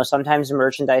and, sometimes the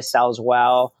merchandise sells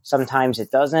well, sometimes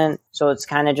it doesn't. So it's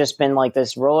kind of just been like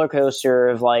this roller coaster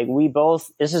of like,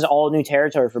 this is all new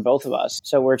territory for both of us.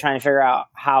 So we're trying to figure out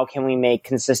how can we make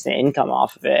consistent income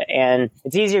off of it. And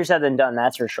it's easier said than done,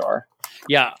 that's for sure.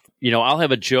 yeah, I'll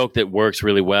have a joke that works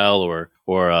really well, or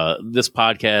this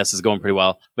podcast is going pretty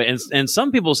well. But and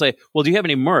some people say, well, do you have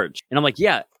any merch? And I'm like,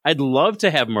 yeah, I'd love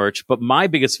to have merch, but my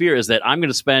biggest fear is that I'm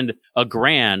going to spend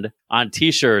 $1,000 on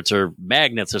T-shirts or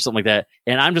magnets or something like that,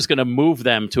 and I'm just going to move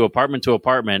them to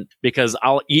apartment because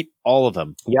I'll eat all of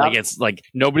them. Yep. Like it's like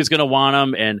nobody's going to want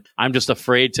them, and I'm just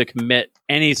afraid to commit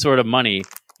any sort of money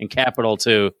and capital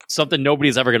to something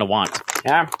nobody's ever going to want.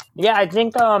 Yeah. I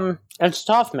think it's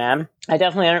tough, man. I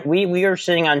definitely we are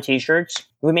sitting on T-shirts.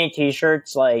 We made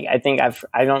T-shirts. Like I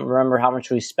don't remember how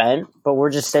much we spent, but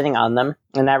we're just sitting on them,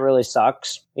 and that really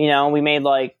sucks. We made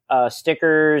like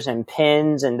stickers and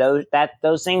pins, and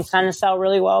those things kind of sell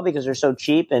really well because they're so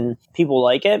cheap and people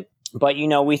like it. But,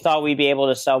 we thought we'd be able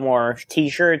to sell more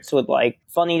T-shirts with like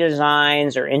funny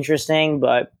designs or interesting,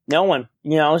 but no one,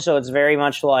 so it's very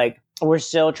much like we're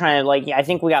still trying to I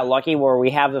think we got lucky where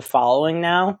we have the following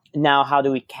now. Now, how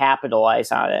do we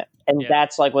capitalize on it? And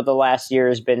that's like what the last year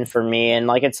has been for me. And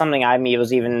like, it's something I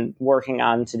was even working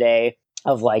on today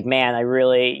of like, man, I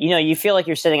really, you feel like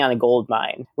you're sitting on a gold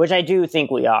mine, which I do think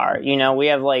we are. We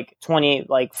have like 20,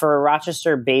 like for a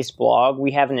Rochester based blog,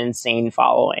 we have an insane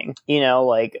following,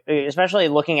 especially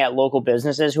looking at local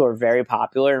businesses who are very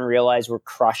popular and realize we're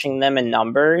crushing them in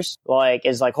numbers,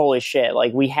 is like, holy shit,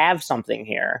 like we have something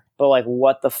here, but like,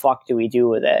 what the fuck do we do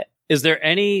with it? Is there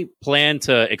any plan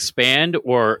to expand,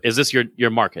 or is this your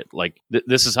market? Like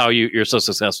this is how you're so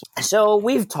successful? So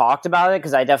we've talked about it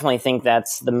because I definitely think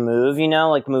that's the move,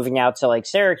 like moving out to like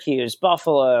Syracuse,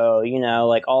 Buffalo,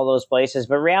 like all those places.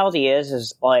 But reality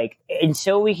is like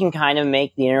until we can kind of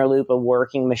make the Inner Loop a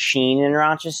working machine in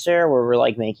Rochester where we're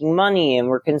like making money and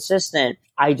we're consistent,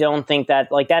 I don't think that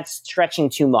that's stretching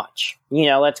too much.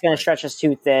 That's going to stretch us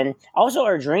too thin. Also,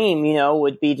 our dream,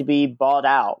 would be to be bought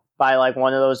out by like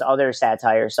one of those other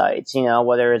satire sites,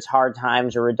 whether it's Hard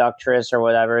Times or Reductress or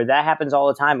whatever. That happens all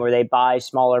the time where they buy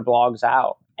smaller blogs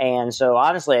out. And so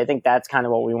honestly, I think that's kind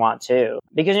of what we want too.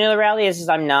 Because, the reality is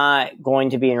I'm not going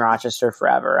to be in Rochester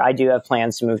forever. I do have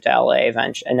plans to move to LA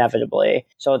inevitably.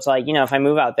 So it's like, if I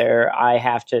move out there, I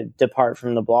have to depart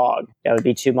from the blog. That would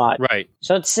be too much. Right.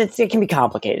 So it can be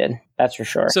complicated. That's for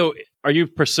sure. So are you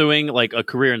pursuing like a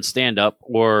career in stand-up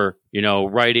or,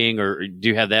 writing, or do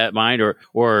you have that in mind,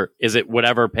 or is it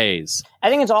whatever pays? I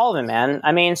think it's all of it, man.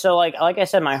 I mean, so like I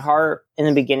said, my heart in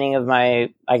the beginning of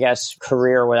my, I guess,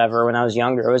 career or whatever, when I was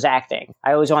younger, it was acting.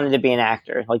 I always wanted to be an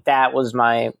actor. Like that was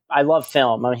I love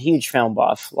film. I'm a huge film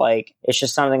buff. Like it's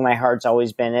just something my heart's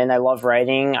always been in. I love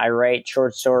writing. I write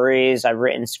short stories. I've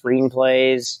written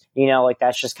screenplays.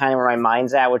 That's just kind of where my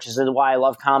mind's at, which is why I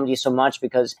love comedy so much,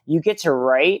 because you get to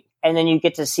write and then you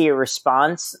get to see a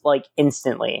response like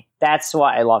instantly. That's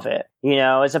why I love it.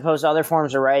 As opposed to other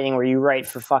forms of writing where you write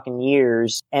for fucking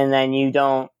years and then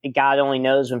God only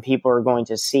knows when people are going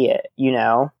to see it,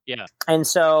 Yeah. And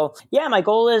so, my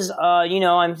goal is,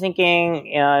 I'm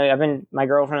thinking, my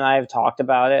girlfriend and I have talked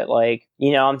about it. Like,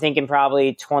 I'm thinking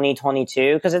probably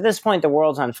 2022, because at this point the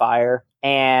world's on fire.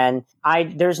 And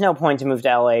there's no point to move to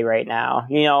LA right now.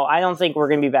 I don't think we're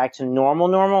going to be back to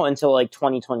normal until like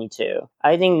 2022.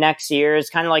 I think next year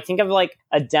is kind of like, think of like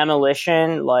a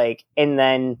demolition, and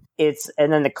then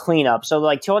the cleanup. So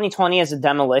like 2020 is a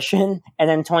demolition, and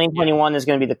then 2021 is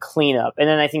going to be the cleanup. And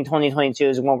then I think 2022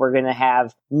 is when we're going to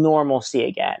have normalcy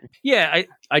again. Yeah.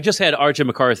 I just had RJ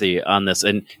McCarthy on this,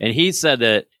 and he said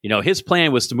that, his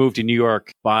plan was to move to New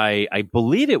York by, I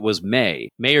believe it was May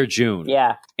or June.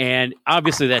 Yeah. And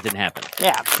obviously that didn't happen.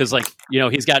 Yeah. Because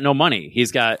he's got no money.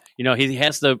 He's got, he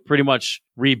has to pretty much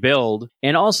rebuild.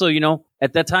 And also,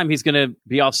 at that time, he's going to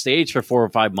be off stage for 4 or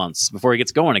 5 months before he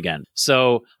gets going again.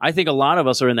 So I think a lot of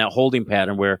us are in that holding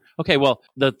pattern where, okay, well,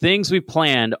 the things we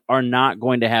planned are not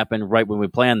going to happen right when we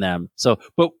plan them. So,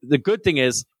 but the good thing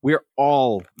is we're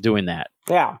all doing that.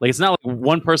 Yeah. Like, it's not like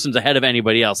one person's ahead of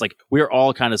anybody else. Like, we're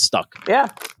all kind of stuck. Yeah.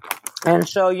 And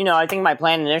so, I think my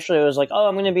plan initially was like, oh,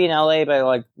 I'm going to be in LA by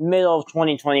like middle of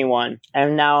 2021.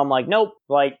 And now I'm like, nope,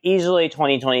 like easily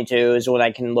 2022 is when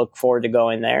I can look forward to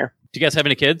going there. Do you guys have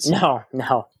any kids? No.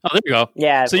 Oh, there you go.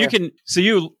 Yeah. So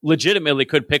you legitimately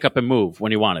could pick up and move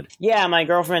when you wanted. Yeah. My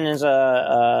girlfriend is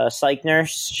a psych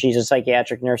nurse. She's a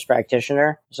psychiatric nurse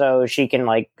practitioner. So she can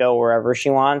like go wherever she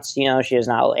wants. She is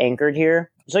not anchored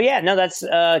here. So yeah, no, that's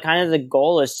kind of the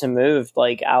goal, is to move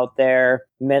like out there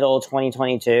middle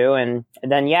 2022, and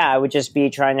then yeah, I would just be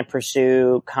trying to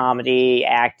pursue comedy,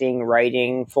 acting,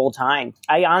 writing full time.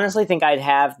 I honestly think I'd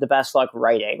have the best luck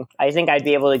writing. I think I'd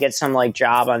be able to get some like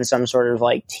job on some sort of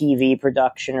like TV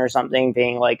production or something,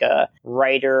 being like a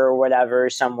writer or whatever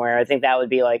somewhere. I think that would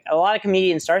be like, a lot of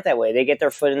comedians start that way. They get their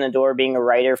foot in the door being a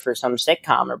writer for some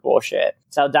sitcom or bullshit.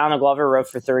 So Donald Glover wrote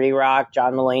for 30 Rock.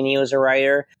 John Mulaney was a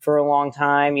writer for a long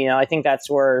time. You know, I think that's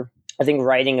where, I think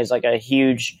writing is like a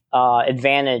huge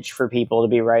advantage for people to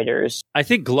be writers. I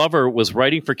think Glover was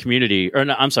writing for Community, or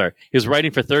no, I'm sorry, he was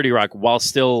writing for 30 Rock while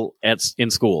still in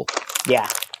school. Yeah.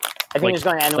 I think he was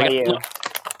going to NYU.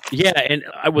 Yeah,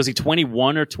 and was he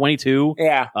 21 or 22?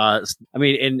 Yeah. I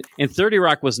mean, and 30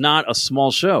 Rock was not a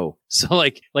small show. So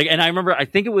like, and I remember, I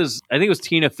think it was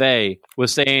Tina Fey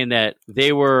was saying that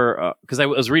they were, because I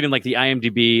was reading like the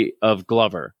IMDb of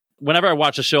Glover. Whenever I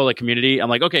watch a show like Community, I'm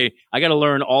like, okay, I got to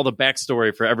learn all the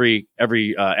backstory for every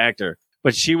actor.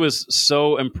 But she was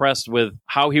so impressed with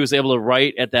how he was able to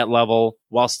write at that level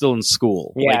while still in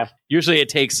school. Yeah. Like, usually it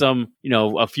takes a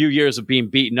few years of being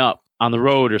beaten up on the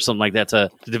road or something like that to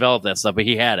develop that stuff, but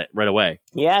he had it right away.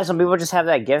 Yeah, some people just have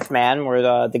that gift, man,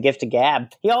 where the gift of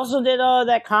gab. He also did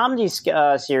that comedy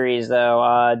series, though.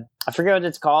 I forget what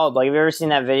it's called. Like, have you ever seen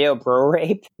that video, Bro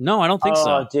Rape? No, I don't think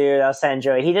so. Oh, dude, I was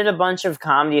enjoy it. He did a bunch of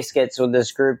comedy skits with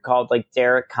this group called, like,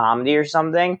 Derek Comedy or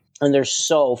something, and they're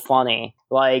so funny.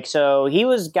 Like, so he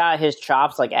got his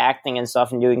chops, like, acting and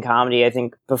stuff and doing comedy, I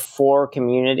think, before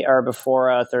Community, or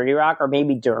before 30 Rock, or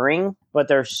maybe during, but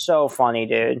they're so funny,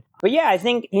 dude. But yeah, I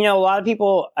think, a lot of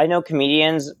people, I know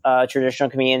comedians,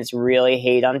 traditional comedians really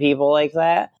hate on people like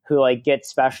that, who like get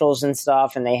specials and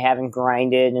stuff and they haven't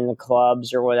grinded in the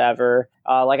clubs or whatever.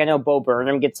 Like I know Bo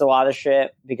Burnham gets a lot of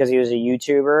shit because he was a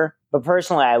YouTuber. But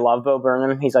personally, I love Bo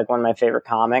Burnham. He's like one of my favorite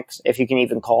comics, if you can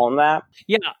even call him that.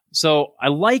 Yeah, so I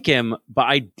like him,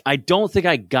 but I don't think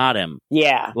I got him.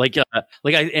 Yeah,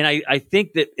 I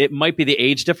think that it might be the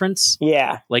age difference.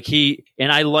 Yeah, like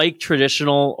I like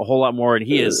traditional a whole lot more, and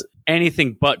he is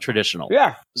anything but traditional.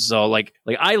 Yeah. So like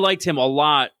I liked him a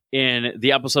lot in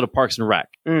the episode of Parks and Rec.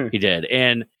 He did,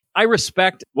 and I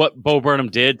respect what Bo Burnham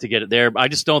did to get it there. I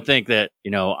just don't think that,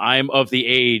 I'm of the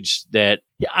age that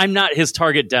I'm not his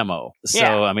target demo. So,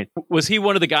 yeah. I mean, was he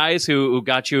one of the guys who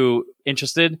got you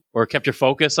interested or kept your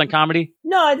focus on comedy?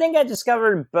 No, I think I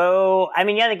discovered Bo. I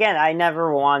mean, yet again, I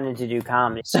never wanted to do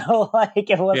comedy. So, like,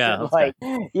 it wasn't like, you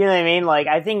know what I mean? Like,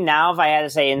 I think now if I had to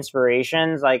say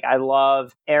inspirations, like, I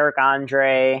love Eric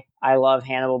Andre. I love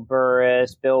Hannibal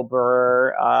Buress, Bill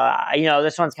Burr.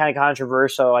 This one's kind of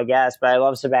controversial, I guess, but I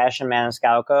love Sebastian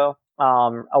Maniscalco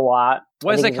a lot.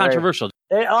 Why is that controversial?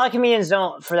 A lot of comedians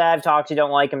don't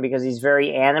like him because he's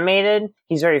very animated.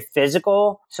 He's very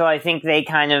physical. So I think they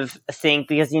kind of think,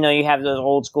 because, you have those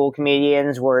old school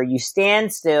comedians where you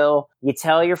stand still, you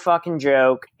tell your fucking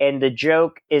joke, and the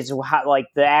joke is the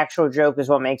actual joke is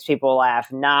what makes people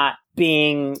laugh, not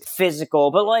being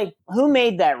physical. But like, who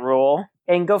made that rule?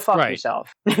 And go fuck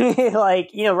yourself.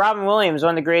 Robin Williams,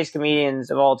 one of the greatest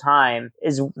comedians of all time,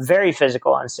 is very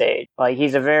physical on stage. Like,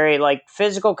 he's a very,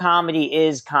 physical comedy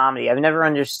is comedy. I've never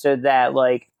understood that.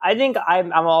 Like, I think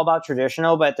I'm all about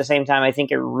traditional, but at the same time, I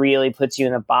think it really puts you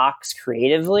in a box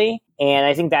creatively. And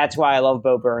I think that's why I love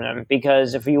Bo Burnham,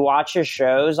 because if you watch his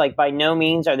shows, by no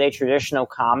means are they traditional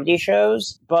comedy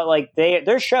shows, but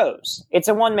they're shows. It's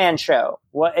a one-man show.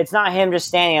 It's not him just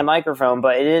standing on a microphone,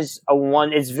 but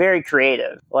it's very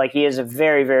creative. He is a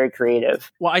very, very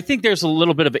creative. Well, I think there's a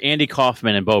little bit of Andy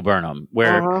Kaufman and Bo Burnham,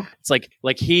 where it's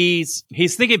like he's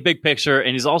thinking big picture,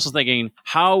 and he's also thinking,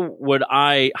 how do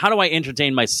I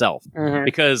entertain myself?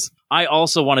 Because I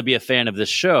also want to be a fan of this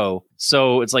show.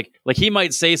 So it's like he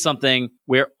might say something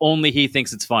where only he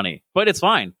thinks it's funny, but it's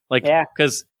fine.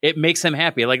 Because it makes him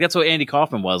happy. That's what Andy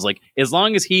Kaufman was. As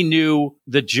long as he knew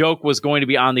the joke was going to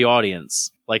be on the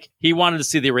audience, he wanted to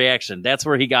see the reaction. That's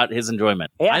where he got his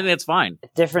enjoyment. Yeah. I think that's fine.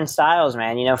 Different styles,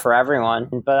 man, for everyone.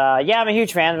 But I'm a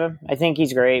huge fan of him. I think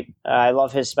he's great. I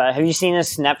love his special. Have you seen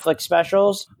his Netflix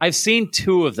specials? I've seen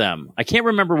 2 of them. I can't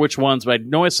remember which ones, but I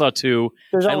know I saw 2.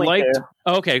 There's only 2.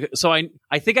 Okay, so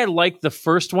I think I liked the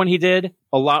first one he did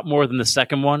a lot more than the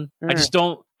second one.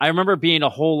 I remember being a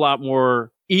whole lot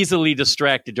more easily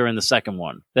distracted during the second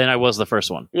one than I was the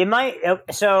first one.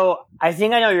 So I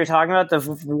think I know what you're talking about. The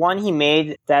one he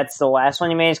made, that's the last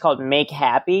one he made, is called Make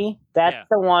Happy. That's Yeah.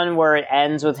 the one where it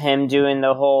ends with him doing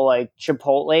the whole like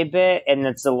Chipotle bit, and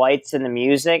it's the lights and the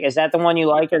music. Is that the one you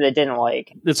liked or that didn't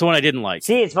like? That's the one I didn't like.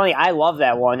 See, it's funny. I love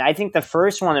that one. I think the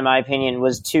first one, in my opinion,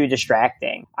 was too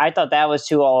distracting. I thought that was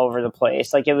too all over the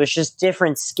place. Like it was just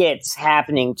different skits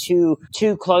happening too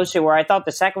close to where I thought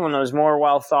the second one was more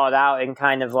well thought out and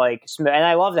kind of like. And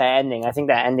I love that ending. I think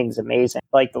that ending's amazing.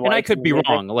 Like the And I could be music.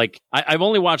 wrong. Like I've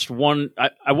only watched one.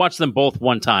 I watched them both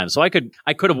one time, so I could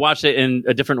have watched it in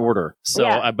a different order. So,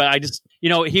 Yeah. but I just,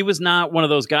 he was not one of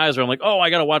those guys where I'm like, oh, I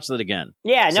got to watch that again.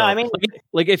 Yeah, no, So, I mean,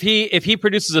 like if he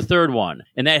produces a third one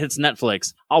and that hits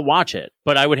Netflix, I'll watch it.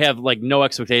 But I would have like no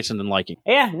expectation in liking.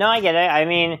 yeah, no, I get it. I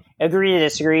mean, agree to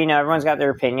disagree. Everyone's got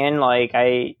their opinion. Like,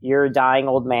 you're a dying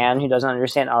old man who doesn't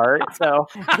understand art. So,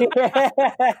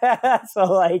 so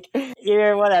like,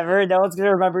 whatever. No one's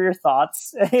gonna remember your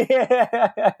thoughts.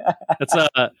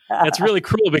 That's really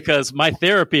cruel because my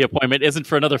therapy appointment isn't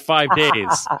for another 5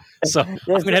 days. So I'm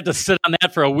gonna have to sit on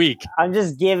that for a week. I'm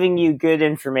just giving you good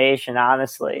information.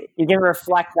 Honestly, you can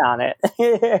reflect on it.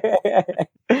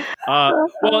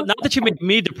 Well, now that you made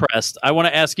me depressed, I want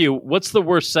to ask you, what's the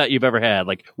worst set you've ever had?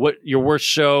 Like, what your worst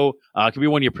show? Could be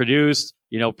one you produced.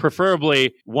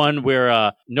 Preferably one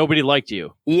where nobody liked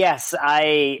you. Yes,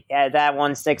 that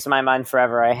one sticks in my mind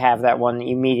forever. I have that one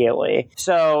immediately.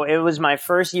 So it was my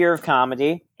first year of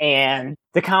comedy, and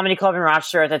the comedy club in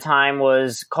Rochester at the time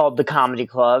was called the Comedy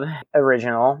Club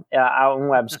Original out in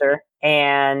Webster.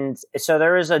 And so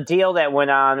there was a deal that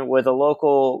went on with a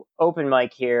local open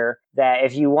mic here that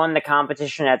if you won the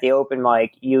competition at the open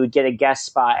mic, you would get a guest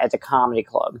spot at the comedy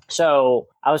club. So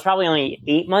I was probably only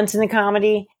 8 months into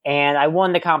comedy, and I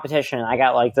won the competition. I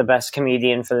got like the best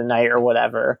comedian for the night or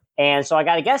whatever. And so I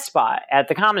got a guest spot at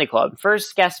the comedy club.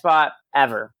 First guest spot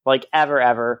ever. Like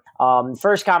ever.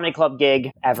 First comedy club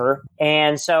gig ever.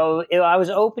 And so I was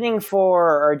opening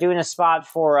for, or doing a spot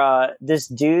for this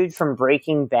dude from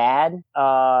Breaking Bad.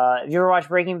 Have you ever watched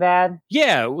Breaking Bad?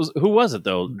 Yeah, who was it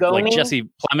though? Gomi? Like Jesse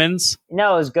Plemons?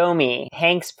 No, it was Gomi,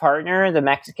 Hank's partner, the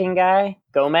Mexican guy,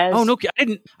 Gomez. Oh no, I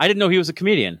didn't know he was a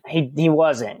comedian. He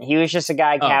wasn't. He was just a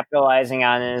guy capitalizing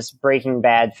on his Breaking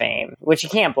Bad fame, which you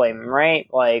can't blame him, right?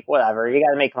 Like, whatever. You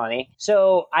got to make money.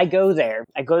 So I go there.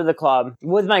 I go to the club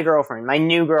with my girlfriend, my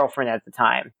new girlfriend at the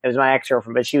time. It was my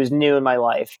ex-girlfriend, but she was new in my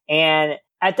life. And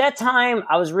at that time,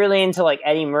 I was really into like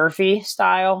Eddie Murphy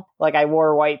style. Like I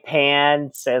wore white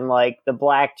pants and like the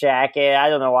black jacket. I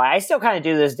don't know why. I still kind of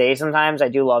do this day sometimes. I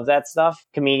do love that stuff.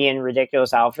 Comedian,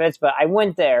 ridiculous outfits. But I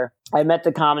went there. I met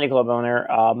the comedy club owner,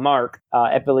 Mark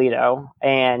Ippolito,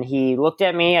 and he looked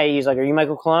at me. He's like, "Are you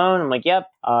Michael Colon?" I'm like, "Yep."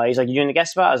 He's like, "You doing the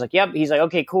guest spot?" I was like, "Yep." He's like,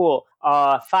 "Okay, cool.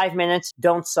 5 minutes,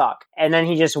 don't suck." And then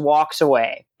he just walks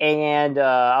away. And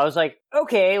I was like,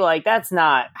 okay, like that's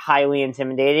not highly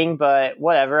intimidating, but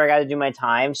whatever. I got to do my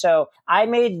time. So I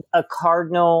made a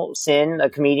cardinal sin, a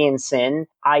comedian sin.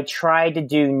 I tried to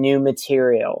do new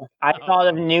material. I thought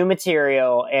of new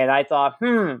material, and I thought,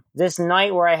 this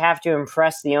night where I have to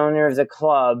impress the owner of the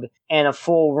club and a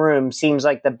full room seems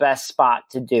like the best spot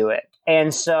to do it.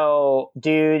 And so,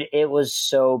 dude, it was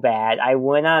so bad. I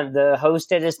went on, the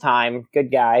host at his time,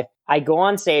 good guy. I go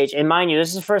on stage, and mind you, this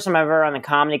is the first time I've ever on a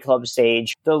comedy club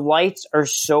stage. The lights are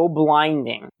so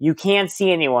blinding. You can't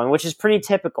see anyone, which is pretty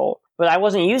typical. But I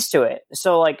wasn't used to it.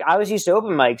 So, like, I was used to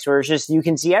open mics where it's just you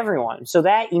can see everyone. So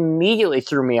that immediately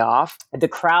threw me off. The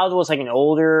crowd was like an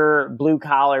older,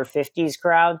 blue-collar 50s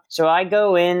crowd. So I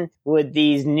go in with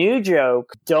these new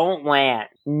jokes, don't land.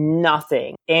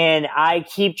 Nothing. And I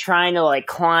keep trying to like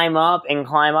climb up,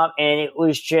 and it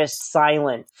was just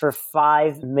silent for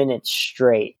 5 minutes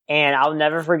straight. And I'll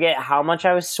never forget how much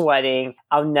I was sweating.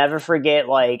 I'll never forget,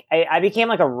 like, I became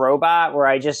like a robot where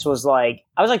I just was like,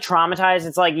 I was like traumatized.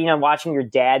 It's like, watching your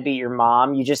dad beat your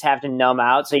mom. You just have to numb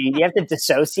out. So you have to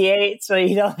dissociate so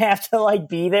you don't have to like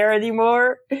be there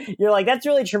anymore. You're like, that's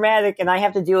really traumatic, and I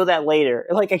have to deal with that later.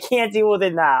 Like, I can't deal with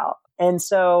it now. And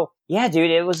so, yeah, dude,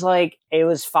 it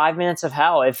was 5 minutes of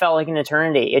hell. It felt like an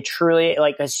eternity. It truly,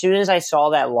 like, as soon as I saw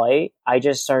that light, I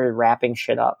just started wrapping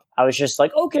shit up. I was just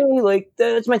like, okay, like,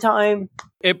 that's my time.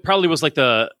 It probably was like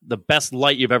the best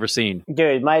light you've ever seen.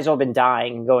 Dude, might as well have been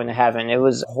dying and going to heaven. It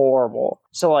was horrible.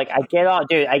 So, like, I get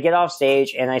off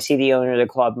stage, and I see the owner of the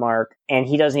club, Mark, and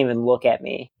he doesn't even look at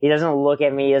me. He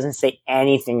doesn't say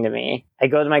anything to me. I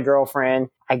go to my girlfriend,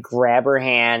 I grab her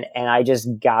hand, and I just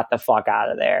got the fuck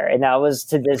out of there. And that was,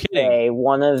 to this day,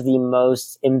 one of the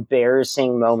most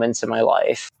embarrassing moments in my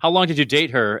life. How long did you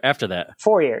date her after that?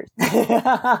 4 years.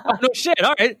 Oh, no shit.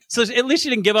 All right. So at least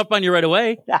you didn't give up on you right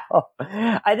away. No.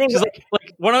 I think She's like,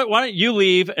 why don't you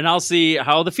leave, and I'll see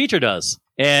how the feature does.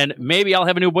 And maybe I'll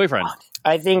have a new boyfriend.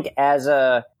 I think as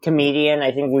a comedian,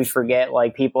 I think we forget,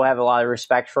 like, people have a lot of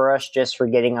respect for us just for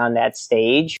getting on that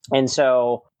stage. And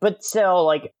so, but still,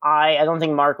 like, I don't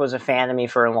think Mark was a fan of me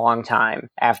for a long time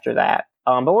after that.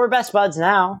 But we're best buds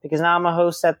now because now I'm a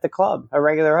host at the club, a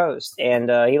regular host, and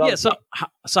he loves. Yeah.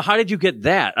 So how did you get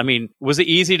that? I mean, was it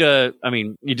easy to? I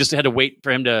mean, you just had to wait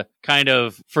for him to kind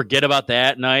of forget about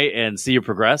that night and see you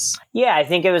progress. Yeah, I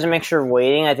think it was a mixture of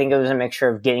waiting. I think it was a mixture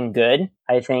of getting good.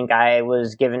 I think I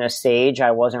was given a stage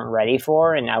I wasn't ready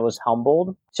for, and I was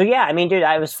humbled. So yeah, I mean, dude,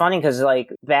 it was funny because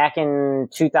like back in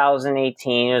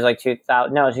 2018, it was like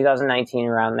 2019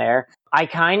 around there. I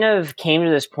kind of came to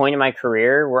this point in my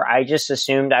career where I just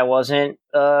assumed I wasn't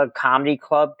a comedy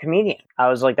club comedian. I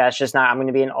was like, that's just not, I'm going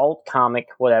to be an alt comic,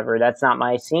 whatever. That's not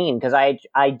my scene. Because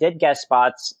I did guest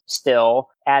spots still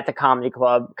at the comedy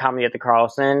club, Comedy at the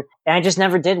Carlson, and I just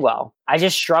never did well. I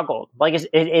just struggled. Like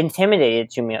it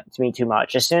intimidated to me too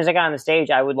much. As soon as I got on the stage,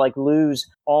 I would like lose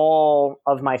all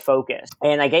of my focus.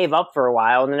 And I gave up for a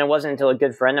while. And then it wasn't until a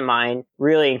good friend of mine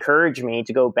really encouraged me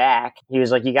to go back. He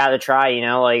was like, you got to try,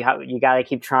 like you got to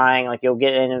keep trying, like you'll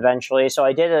get in eventually. So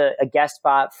I did a guest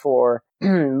spot for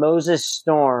Moses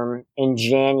Storm in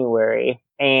January.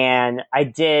 And I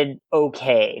did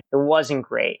okay. It wasn't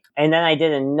great. And then I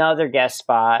did another guest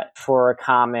spot for a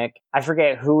comic. I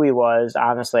forget who he was.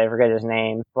 Honestly, I forget his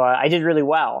name. But I did really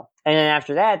well. And then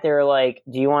after that, they were like,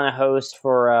 do you want to host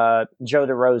for Joe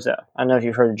DeRosa? I don't know if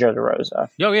you've heard of Joe DeRosa.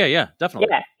 Oh, yeah, definitely.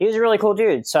 Yeah, he was a really cool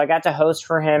dude. So I got to host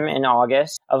for him in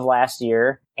August of last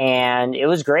year. And it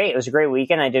was great. It was a great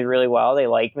weekend. I did really well. They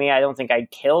liked me. I don't think I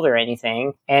killed or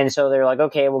anything. And so they're like,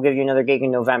 okay, we'll give you another gig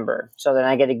in November. So then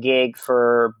I get a gig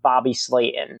for Bobby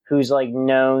Slayton, who's like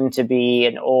known to be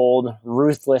an old,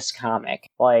 ruthless comic.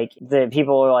 Like the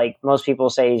people are like, most people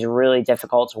say he's really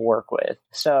difficult to work with.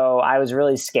 So I was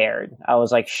really scared. I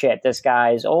was like, shit, this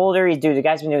guy's older. The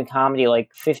guy's been doing comedy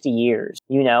like 50 years,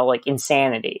 like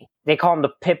insanity. They call him the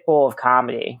pit bull of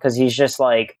comedy because he's just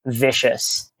like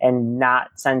vicious and not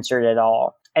censored at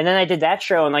all. And then I did that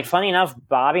show, and like funny enough,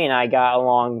 Bobby and I got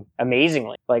along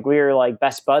amazingly. Like we were like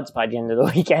best buds by the end of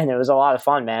the weekend. It was a lot of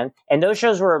fun, man. And those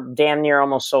shows were damn near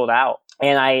almost sold out.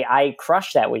 And I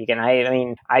crushed that weekend.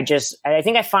 I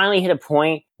think I finally hit a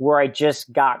point where I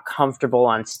just got comfortable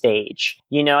on stage.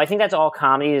 I think that's all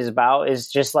comedy is about, is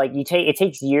just like it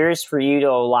takes years for you to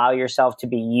allow yourself to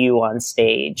be you on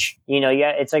stage.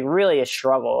 It's like really a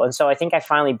struggle. And so I think I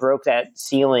finally broke that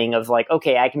ceiling of like,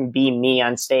 okay, I can be me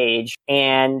on stage.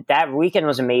 And that weekend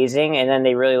was amazing. And then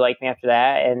they really liked me after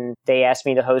that. And they asked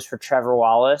me to host for Trevor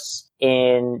Wallace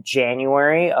in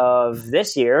January of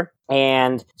this year,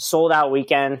 and sold out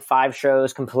weekend, 5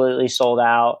 shows, completely sold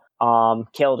out.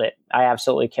 Killed it. I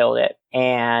absolutely killed it.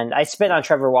 And I spit on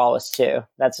Trevor Wallace too.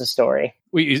 That's the story.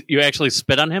 Wait, you actually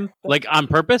spit on him? Like on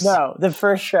purpose? No, the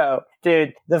first show.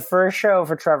 Dude, the first show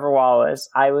for Trevor Wallace,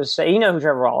 I was saying, you know who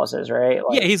Trevor Wallace is, right?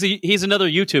 Like, yeah, he's another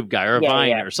YouTube guy or a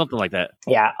Vine or something like that.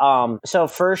 Yeah. So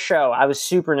first show, I was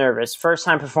super nervous. First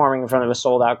time performing in front of a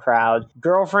sold out crowd.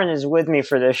 Girlfriend is with me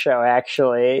for this show,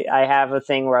 actually. I have a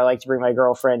thing where I like to bring my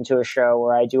girlfriend to a show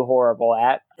where I do horrible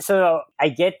at. So I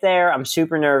get there, I'm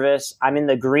super nervous. I'm in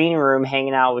the green room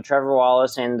hanging out with Trevor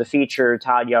Wallace and the feature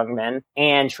Todd Youngman.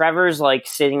 And Trevor's like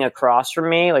sitting across from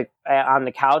me, like on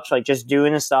the couch, like just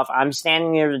doing his stuff. I'm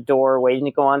standing near the door waiting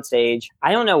to go on stage.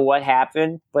 I don't know what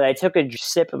happened, but I took a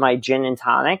sip of my gin and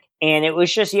tonic. And it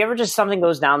was just, something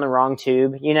goes down the wrong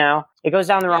tube, It goes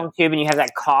down the wrong tube and you have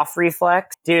that cough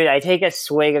reflex. Dude, I take a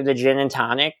swig of the gin and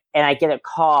tonic and I get a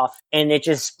cough and it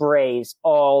just sprays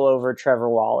all over Trevor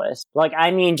Wallace. Like, I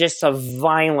mean, just a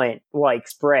violent,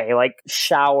 spray,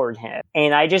 showered him.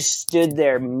 And I just stood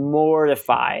there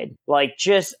mortified.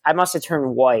 I must have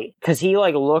turned white because he,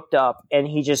 looked up and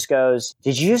he just goes,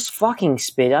 "Did you just fucking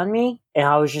spit on me?" And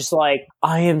I was just like,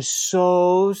 I am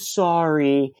so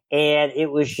sorry. And it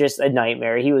was just a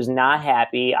nightmare. He was not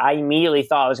happy. I immediately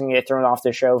thought I was going to get thrown off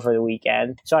the show for the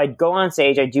weekend. So I'd go on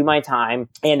stage, I'd do my time,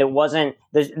 and it wasn't,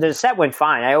 the set went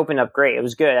fine. I opened up great. It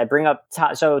was good. I bring up,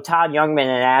 Todd Youngman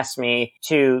had asked me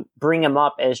to bring him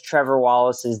up as Trevor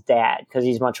Wallace's dad because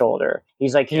he's much older.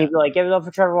 He's like, can you give it up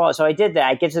for Trevor Wallace? So I did that.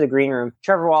 I get to the green room.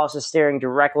 Trevor Wallace is staring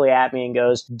directly at me and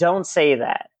goes, "Don't say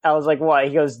that." I was like, what?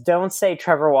 He goes, "Don't say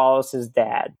Trevor Wallace's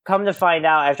dad." Come to find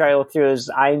out, after I looked through his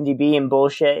IMDb and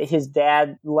bullshit, his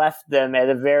dad left them at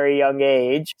a very young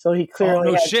age. So he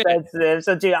clearly had sensitive.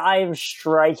 So dude, I am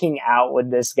striking out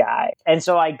with this guy. And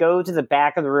so I go to the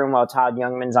back of the room while Todd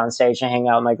Youngman's on stage and hang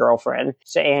out with my girlfriend.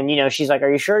 So, and she's like,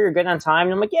 "Are you sure you're good on time?"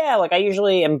 And I'm like, "Yeah, I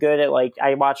usually am good at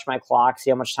I watch my clock,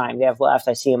 see how much time they have left.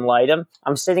 I see him light them."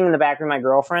 I'm sitting in the back with my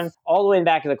girlfriend all the way in the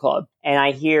back of the club. And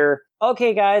I hear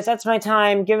okay, guys, that's my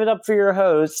time. Give it up for your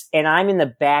host. And I'm in the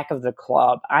back of the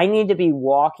club. I need to be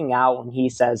walking out when he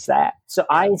says that. So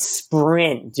I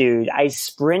sprint, dude. I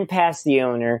sprint past the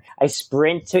owner. I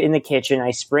sprint to in the kitchen.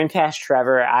 I sprint past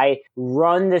Trevor. I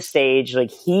run the stage like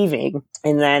heaving.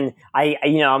 And then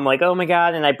I'm like, oh my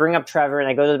God. And I bring up Trevor and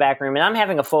I go to the back room and I'm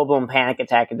having a full blown panic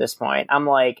attack at this point. I'm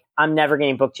like, I'm never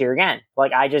getting booked here again.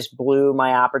 Like I just blew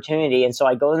my opportunity. And so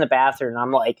I go in the bathroom and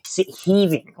I'm like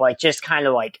heaving, like just kind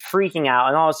of like freaking out.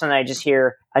 And all of a sudden I just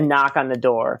hear a knock on the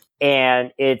door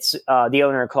and it's the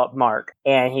owner of Club, Mark.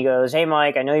 And he goes, hey,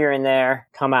 Mike, I know you're in there.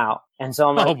 Come out. And so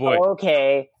I'm like, oh,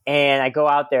 okay. And I go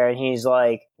out there and he's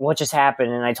like, what just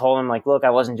happened? And I told him like, look, I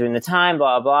wasn't doing the time,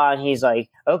 blah, blah. And he's like,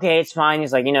 okay, it's fine.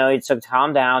 He's like, it's so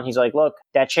calm down. He's like, look,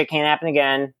 that shit can't happen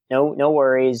again. No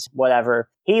worries, whatever.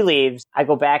 He leaves. I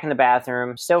go back in the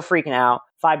bathroom, still freaking out.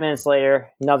 5 minutes later,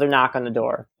 another knock on the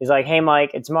door. He's like, hey,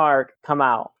 Mike, it's Mark. Come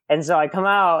out. And so I come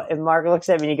out and Mark looks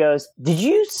at me and he goes, did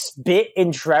you spit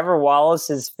in Trevor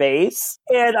Wallace's face?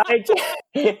 And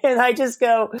I just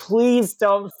go, please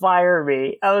don't fire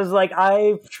me. I was like,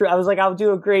 I'll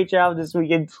do a great job this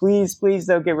weekend. Please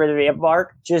don't get rid of me. And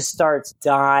Mark just starts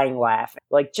dying laughing,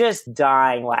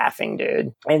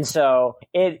 dude. And so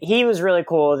he was really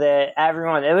cool that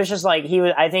everyone, it was just like,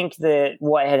 I think that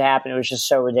what had happened was just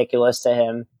so ridiculous to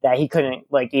him that he couldn't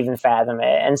like even fathom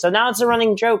it. And so now it's a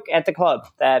running joke at the club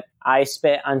that I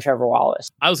spit on Trevor Wallace.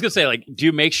 I was gonna say, like, do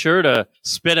you make sure to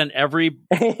spit on every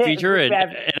feature and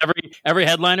every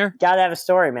headliner? Gotta have a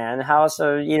story, man. How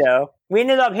so? Him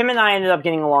and I ended up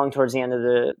getting along towards the end of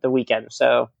the weekend,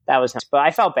 so that was nice. But I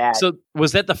felt bad. So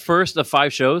was that the first of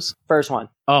 5 shows? First one.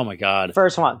 Oh my God.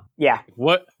 First one. Yeah.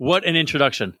 What an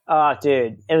introduction. Oh,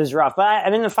 dude, it was rough. But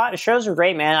the 5 shows were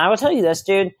great, man. I will tell you this,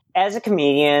 dude. As a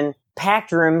comedian,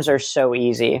 packed rooms are so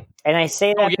easy. And I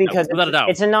say that because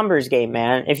it's a numbers game,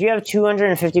 man. If you have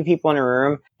 250 people in a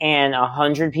room and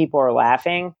 100 people are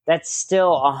laughing, that's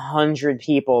still 100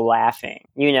 people laughing,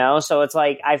 So it's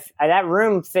like that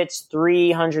room fits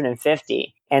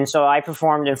 350. And so I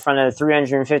performed in front of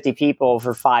 350 people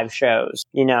for 5 shows,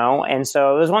 And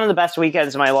so it was one of the best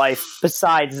weekends of my life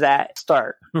besides that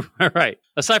start. Right.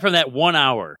 Aside from that 1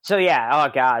 hour. So yeah,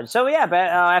 oh God. So yeah, but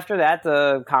after that,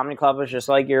 the comedy club was just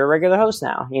like, you're a regular host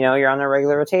now. You're on a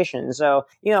regular rotation. So,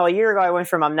 a year ago I went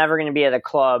from I'm never going to be at a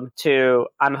club to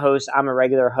I'm a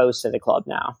regular host at a club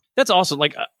now. That's awesome.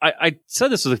 Like I said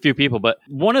this with a few people, but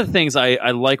one of the things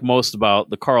I like most about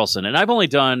the Carlson, and I've only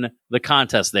done the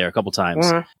contest there a couple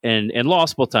times and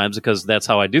lost both times because that's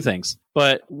how I do things.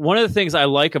 But one of the things I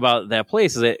like about that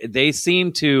place is that they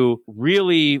seem to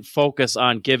really focus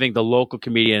on giving the local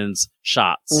comedians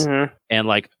shots and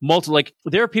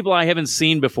there are people I haven't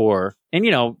seen before. And,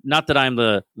 not that I'm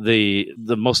the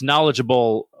most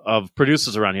knowledgeable of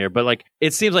producers around here, but like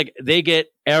it seems like they get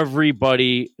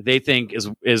everybody they think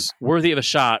is worthy of a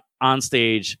shot on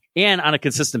stage and on a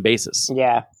consistent basis.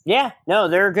 Yeah. No,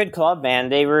 they're a good club, man.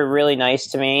 They were really nice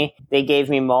to me. They gave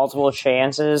me multiple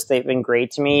chances. They've been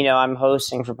great to me. I'm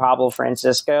hosting for Pablo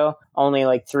Francisco only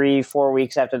like 3-4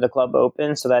 weeks after the club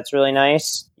opened. So that's really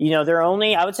nice.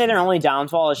 I would say their only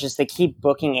downfall is just they keep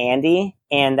booking Andy,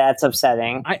 and that's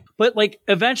upsetting. But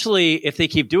eventually, if they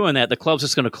keep doing that, the club's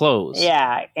just going to close.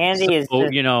 Yeah. Andy is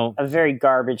a very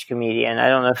garbage comedian. I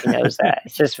don't know if he knows that.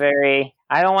 It's just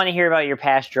I don't want to hear about your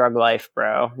past drug life,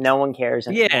 bro. No one cares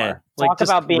anymore. Yeah, Talk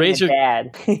about being a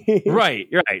dad. Right.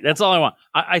 That's all I want.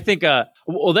 I think.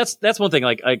 That's one thing.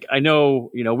 Like I know,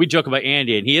 we joke about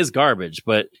Andy, and he is garbage,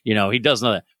 but he does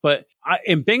know that. But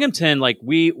in Binghamton,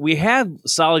 we have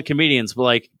solid comedians,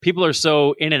 but people are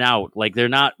so in and out, they're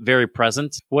not very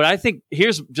present. What I think,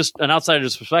 here's just an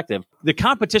outsider's perspective: the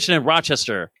competition in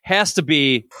Rochester has to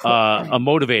be a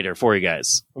motivator for you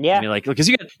guys. Yeah, because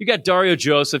you got Dario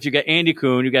Joseph, you got Andy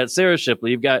Kuhn, you got Sarah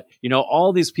Shipley, you've got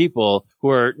all these people who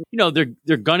are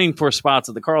they're gunning for spots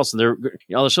at the Carlson. They're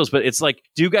all the shows, but it's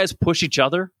do you guys push each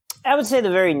other? I would say the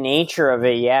very nature of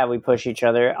it, yeah, we push each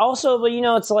other. Also, but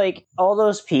it's all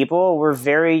those people,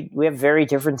 we have very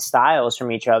different styles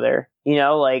from each other.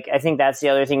 I think that's the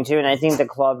other thing too. And I think the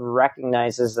club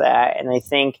recognizes that. And I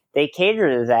think they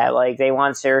cater to that. They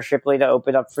want Sarah Shipley to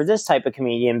open up for this type of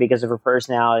comedian because of her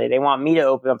personality. They want me to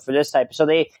open up for this type. So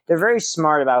they're very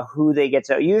smart about who they get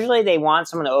to. Usually they want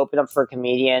someone to open up for a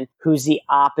comedian who's the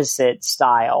opposite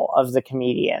style of the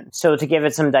comedian. So to give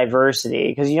it some diversity,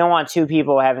 because you don't want 2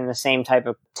 people having the same type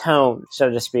of tone, so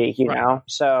to speak, know?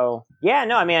 So yeah,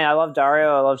 no, I love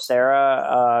Dario. I love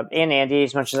Sarah, and Andy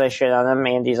as much as I shit on him.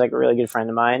 Andy's a really good friend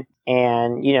of mine.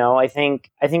 And, I think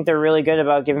they're really good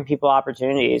about giving people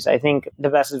opportunities. I think the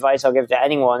best advice I'll give to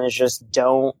anyone is just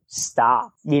don't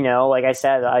stop. Like I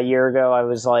said, a year ago, I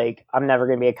was like, I'm never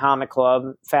going to be a comic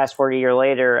club. Fast forward a year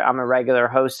later, I'm a regular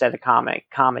host at a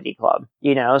comedy club,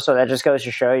 so that just goes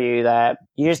to show you that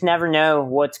you just never know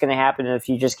what's going to happen if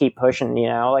you just keep pushing,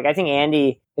 Like I think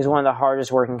Andy is one of the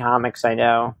hardest working comics I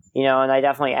know, and I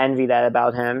definitely envy that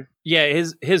about him. Yeah,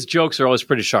 his jokes are always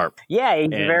pretty sharp. Yeah, he's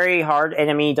very hard.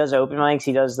 And I mean, he does open mics.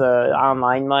 He does the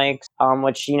online mics,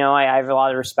 which, I have a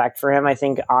lot of respect for him. I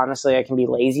think, honestly, I can be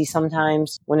lazy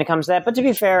sometimes when it comes to that. But to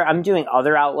be fair, I'm doing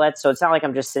other outlets. So it's not like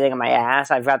I'm just sitting on my ass.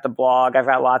 I've got the blog. I've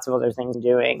got lots of other things I'm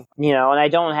doing, and I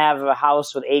don't have a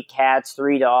house with 8 cats,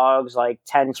 3 dogs,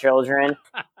 10 children.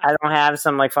 I don't have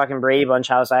some fucking Brady Bunch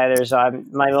house either. So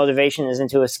my motivation isn't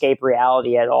to escape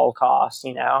reality at all costs,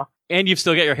 And you've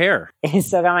still got your hair. I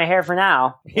still got my hair for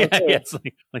now. Yeah, it's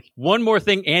like one more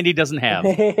thing Andy doesn't have.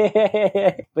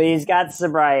 But he's got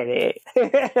sobriety. So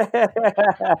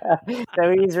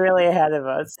he's really ahead of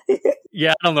us.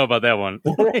 Yeah, I don't know about that one.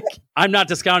 I'm not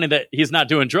discounting that he's not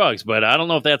doing drugs, but I don't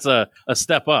know if that's a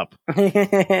step up.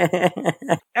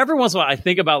 Every once in a while, I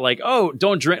think about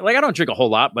don't drink. I don't drink a whole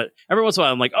lot, but every once in a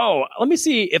while, I'm like, let me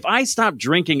see if I stop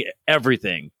drinking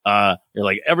everything,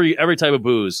 every type of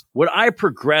booze, would I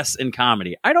progress in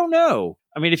comedy? I don't know.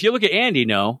 I mean, if you look at Andy,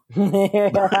 no.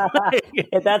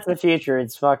 If that's the future,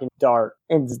 it's fucking dark.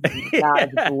 It's not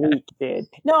bleak, dude.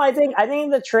 No, I think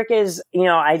the trick is,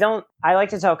 I like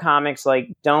to tell comics,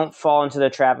 don't fall into the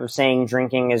trap of saying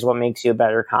drinking is what makes you a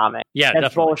better comic. Yeah, that's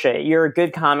definitely bullshit. You're a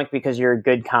good comic because you're a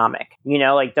good comic.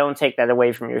 Don't take that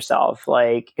away from yourself.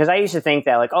 Because I used to think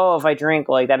that, if I drink,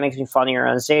 that makes me funnier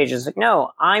on stage. It's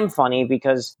no, I'm funny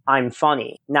because I'm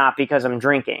funny, not because I'm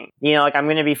drinking. I'm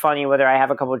going to be funny whether I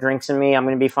have a couple drinks in me. I'm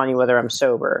going to be funny whether I'm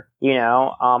sober.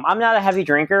 I'm not a heavy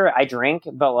drinker. I drink,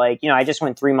 but I just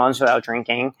went 3 months without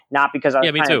drinking, not because I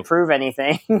was trying to prove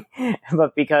anything,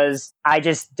 but because I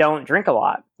just don't drink a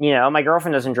lot. My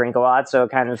girlfriend doesn't drink a lot, so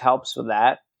it kind of helps with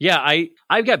that. Yeah,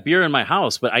 I've got beer in my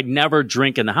house, but I never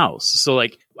drink in the house. So I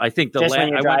think I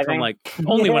went from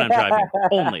only when I'm driving,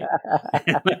 only.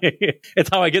 It's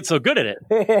how I get so good at it.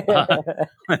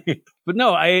 But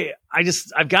no, I've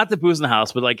got the booze in the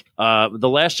house, but the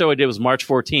last show I did was March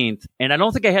 14th, and I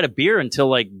don't think I had a beer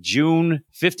until June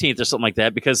 15th or something like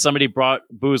that, because somebody brought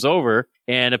booze over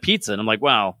and a pizza, and I'm like,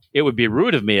 wow, it would be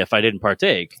rude of me if I didn't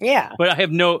partake. Yeah. But I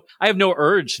have no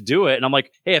urge to do it, and I'm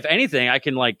like, hey, if anything, I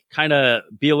can kind of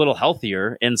be a little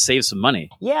healthier and save some money.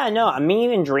 Yeah, no, me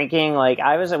even drinking,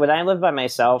 when I lived by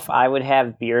myself, I would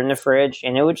have beer in the fridge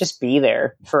and it would just be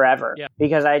there forever. Yeah.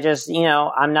 Because I just,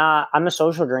 I'm a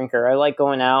social drinker. I like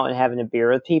going out and having a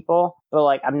beer with people,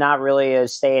 but I'm not really a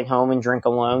stay at home and drink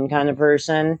alone kind of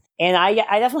person. And I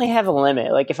definitely have a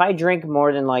limit. If I drink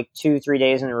more than 2-3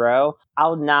 days in a row,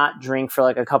 I'll not drink for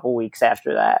a couple weeks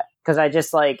after that. Because I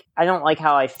just I don't like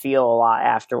how I feel a lot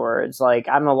afterwards.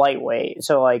 I'm a lightweight.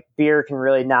 So beer can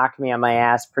really knock me on my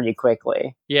ass pretty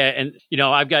quickly. Yeah. And,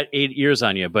 I've got 8 years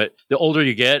on you, but the older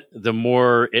you get, the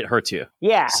more it hurts you.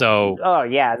 Yeah. So. Oh,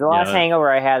 yeah. The last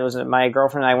hangover I had was my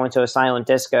girlfriend and I went to a silent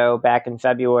disco back in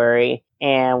February.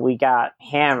 And we got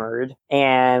hammered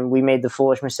and we made the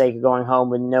foolish mistake of going home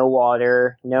with no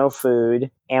water, no food,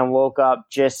 and woke up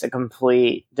just a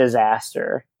complete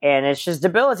disaster. And it's just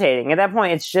debilitating. At that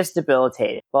point, it's just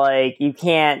debilitating. You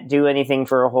can't do anything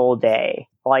for a whole day.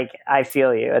 I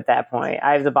feel you at that point.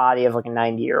 I have the body of a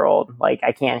 90-year-old.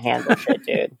 I can't handle shit,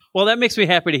 dude. Well, that makes me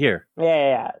happy to hear.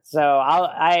 Yeah. So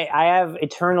I have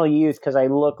eternal youth because I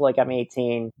look like I'm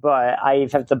 18, but I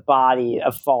have the body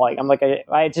of falling. I'm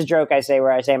it's a joke I say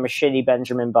where I say I'm a shitty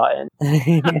Benjamin Button.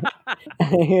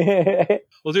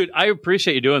 Well, dude, I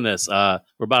appreciate you doing this. We're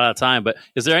about out of time, but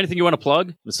is there anything you want to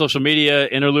plug? The social media,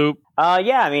 Interloop?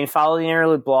 Yeah, follow the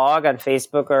Interloop blog on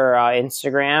Facebook or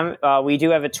Instagram. We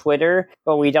do have a Twitter,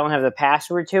 but we don't have the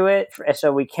password to it,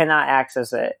 so we cannot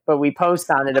access it. But we post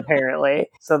on it, apparently.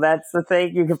 So that's the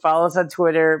thing. You can follow us on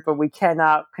Twitter, but we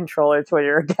cannot control our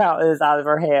Twitter account. It is out of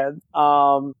our hands.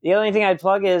 The only thing I'd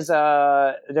plug is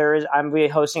I'm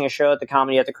hosting a show at the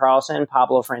Comedy at the Carlson,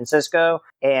 Pablo Francisco,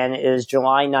 and it is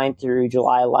July 9th through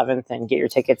July 11th, and get your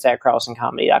tickets at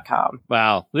carlsoncomedy.com.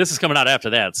 Wow. This is coming out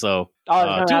after that, so...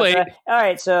 too late. All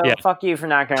right, so fuck you for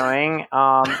not going.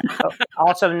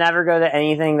 Also, never go to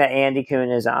anything that Andy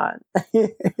Kuhn is on.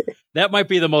 That might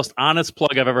be the most honest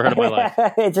plug I've ever heard in my life.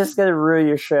 It's just going to ruin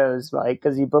your shows, Mike,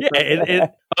 because you book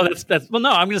that's well,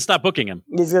 no, I'm going to stop booking him.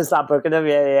 He's going to stop booking them?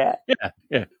 Yeah.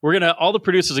 All the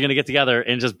producers are going to get together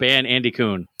and just ban Andy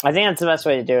Kuhn. I think that's the best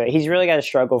way to do it. He's really got to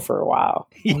struggle for a while.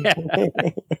 Yeah.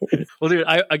 Well, dude,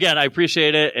 I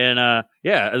appreciate it. And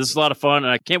Yeah, this is a lot of fun,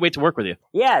 and I can't wait to work with you.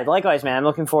 Yeah, likewise, man. I'm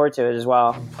looking forward to it as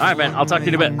well. All right, man. I'll talk to you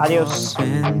in a bit. Adios.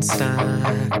 Been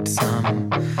stacked, I'm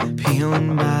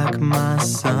peeling back my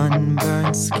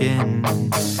sunburned skin.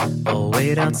 I'll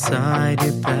wait outside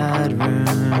your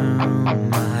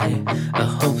bedroom.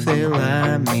 I hope they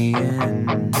let me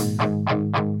in.